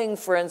knowing,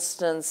 for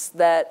instance,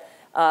 that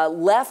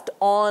left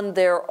on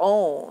their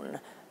own,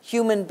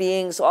 human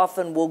beings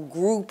often will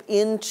group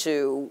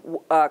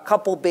into a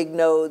couple big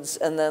nodes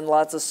and then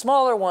lots of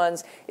smaller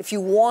ones. If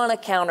you want to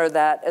counter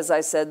that, as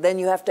I said, then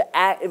you have to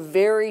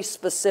very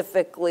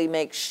specifically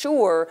make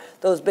sure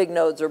those big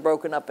nodes are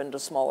broken up into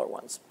smaller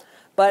ones.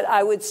 But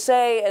I would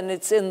say, and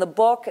it's in the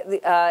book,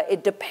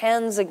 it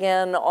depends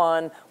again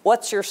on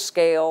what's your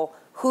scale,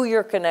 who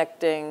you're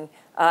connecting,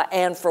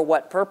 and for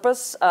what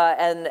purpose.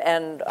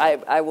 And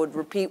I would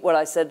repeat what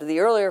I said to the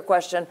earlier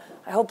question.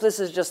 I hope this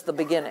is just the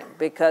beginning,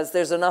 because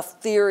there's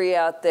enough theory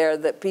out there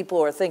that people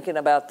who are thinking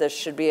about this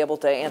should be able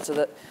to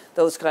answer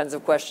those kinds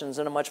of questions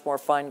in a much more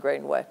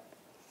fine-grained way.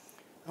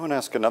 I want to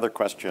ask another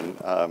question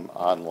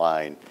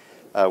online,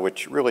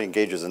 which really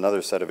engages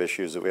another set of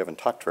issues that we haven't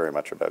talked very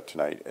much about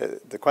tonight.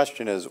 The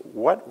question is,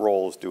 what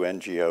roles do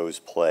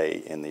NGOs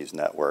play in these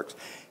networks,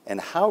 and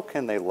how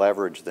can they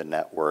leverage the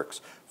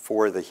networks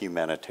for the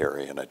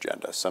humanitarian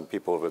agenda? Some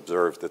people have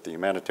observed that the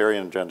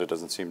humanitarian agenda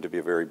doesn't seem to be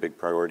a very big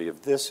priority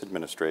of this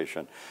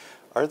administration.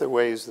 Are there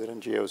ways that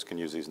NGOs can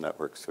use these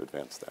networks to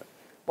advance that?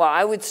 Well,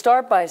 I would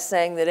start by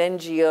saying that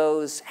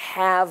NGOs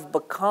have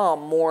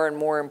become more and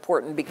more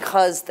important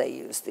because they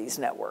use these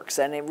networks.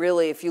 And it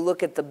really, if you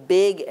look at the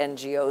big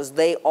NGOs,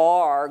 they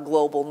are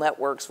global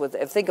networks.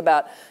 Think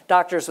about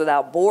Doctors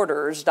Without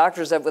Borders.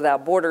 Doctors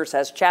Without Borders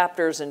has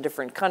chapters in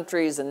different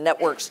countries and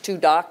networks to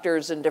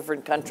doctors in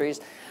different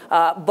countries.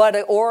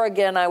 Or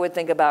again, I would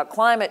think about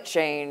climate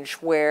change,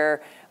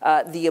 where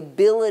the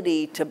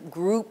ability to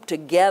group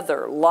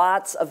together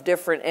lots of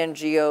different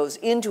NGOs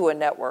into a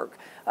network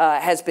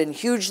has been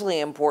hugely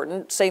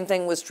important. Same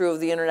thing was true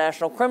of the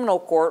International Criminal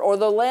Court or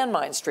the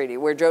Landmines Treaty,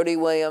 where Jody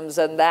Williams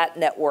and that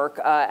network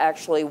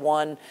actually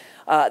won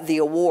the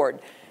award.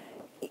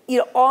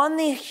 On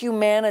the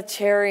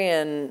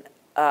humanitarian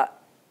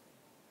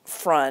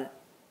front,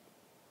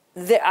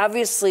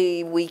 obviously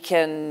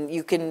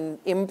you can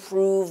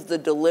improve the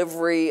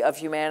delivery of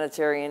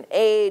humanitarian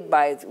aid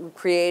by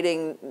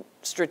creating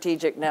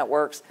strategic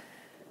networks,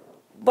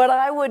 but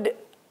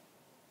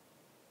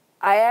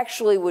I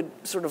actually would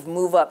sort of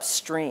move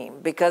upstream,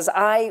 because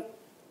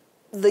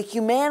the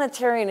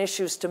humanitarian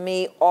issues to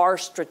me are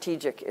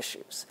strategic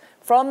issues.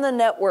 From the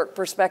network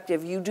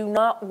perspective, you do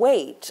not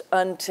wait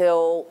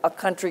until a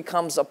country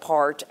comes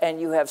apart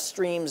and you have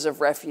streams of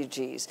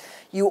refugees,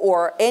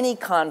 or any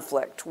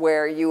conflict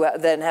where you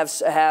then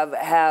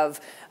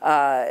have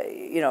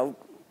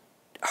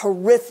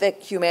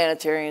horrific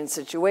humanitarian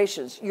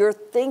situations. You're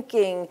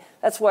thinking,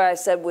 that's why I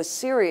said with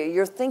Syria,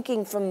 you're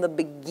thinking from the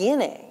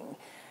beginning,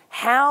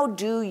 how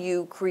do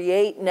you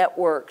create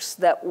networks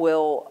that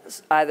will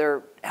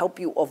either help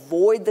you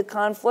avoid the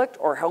conflict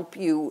or help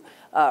you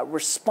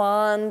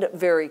respond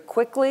very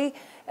quickly?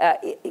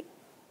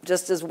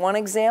 Just as one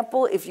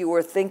example, if you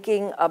were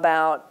thinking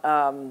about,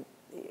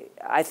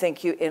 I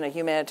think in a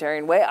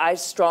humanitarian way, I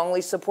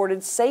strongly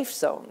supported safe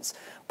zones.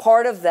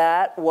 Part of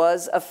that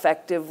was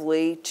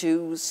effectively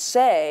to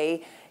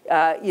say,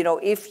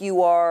 if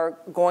you are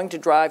going to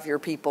drive your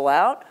people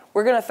out,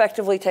 we're going to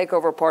effectively take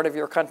over part of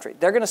your country.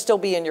 They're going to still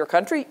be in your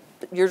country.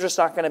 You're just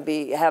not going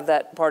to have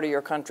that part of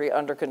your country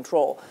under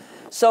control.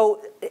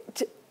 So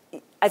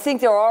I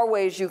think there are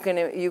ways you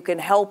can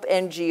help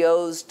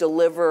NGOs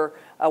deliver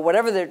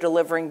whatever they're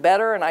delivering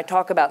better. And I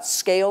talk about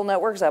scale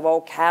networks. I have a whole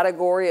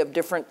category of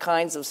different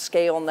kinds of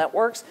scale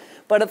networks.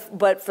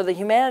 But for the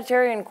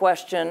humanitarian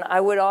question,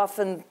 I would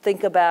often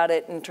think about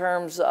it in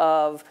terms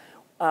of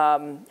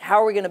how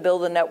are we going to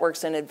build the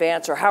networks in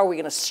advance, or how are we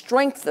going to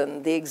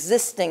strengthen the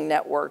existing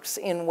networks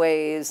in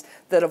ways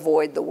that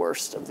avoid the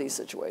worst of these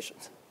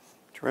situations?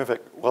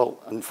 Terrific. Well,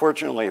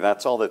 unfortunately,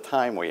 that's all the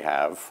time we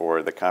have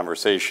for the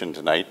conversation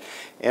tonight.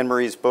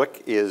 Anne-Marie's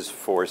book is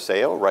for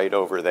sale right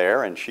over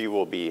there, and she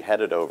will be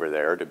headed over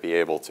there to be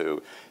able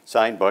to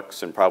sign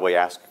books and probably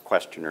ask a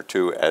question or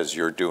two as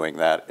you're doing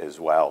that as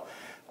well.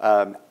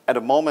 At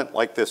a moment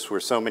like this where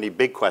so many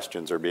big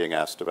questions are being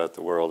asked about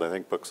the world, I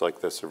think books like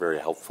this are very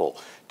helpful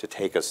to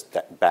take us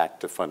back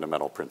to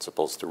fundamental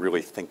principles, to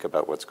really think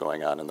about what's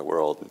going on in the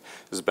world. And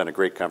this has been a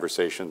great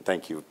conversation.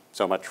 Thank you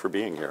so much for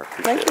being here.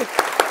 Thank you.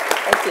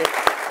 Thank you.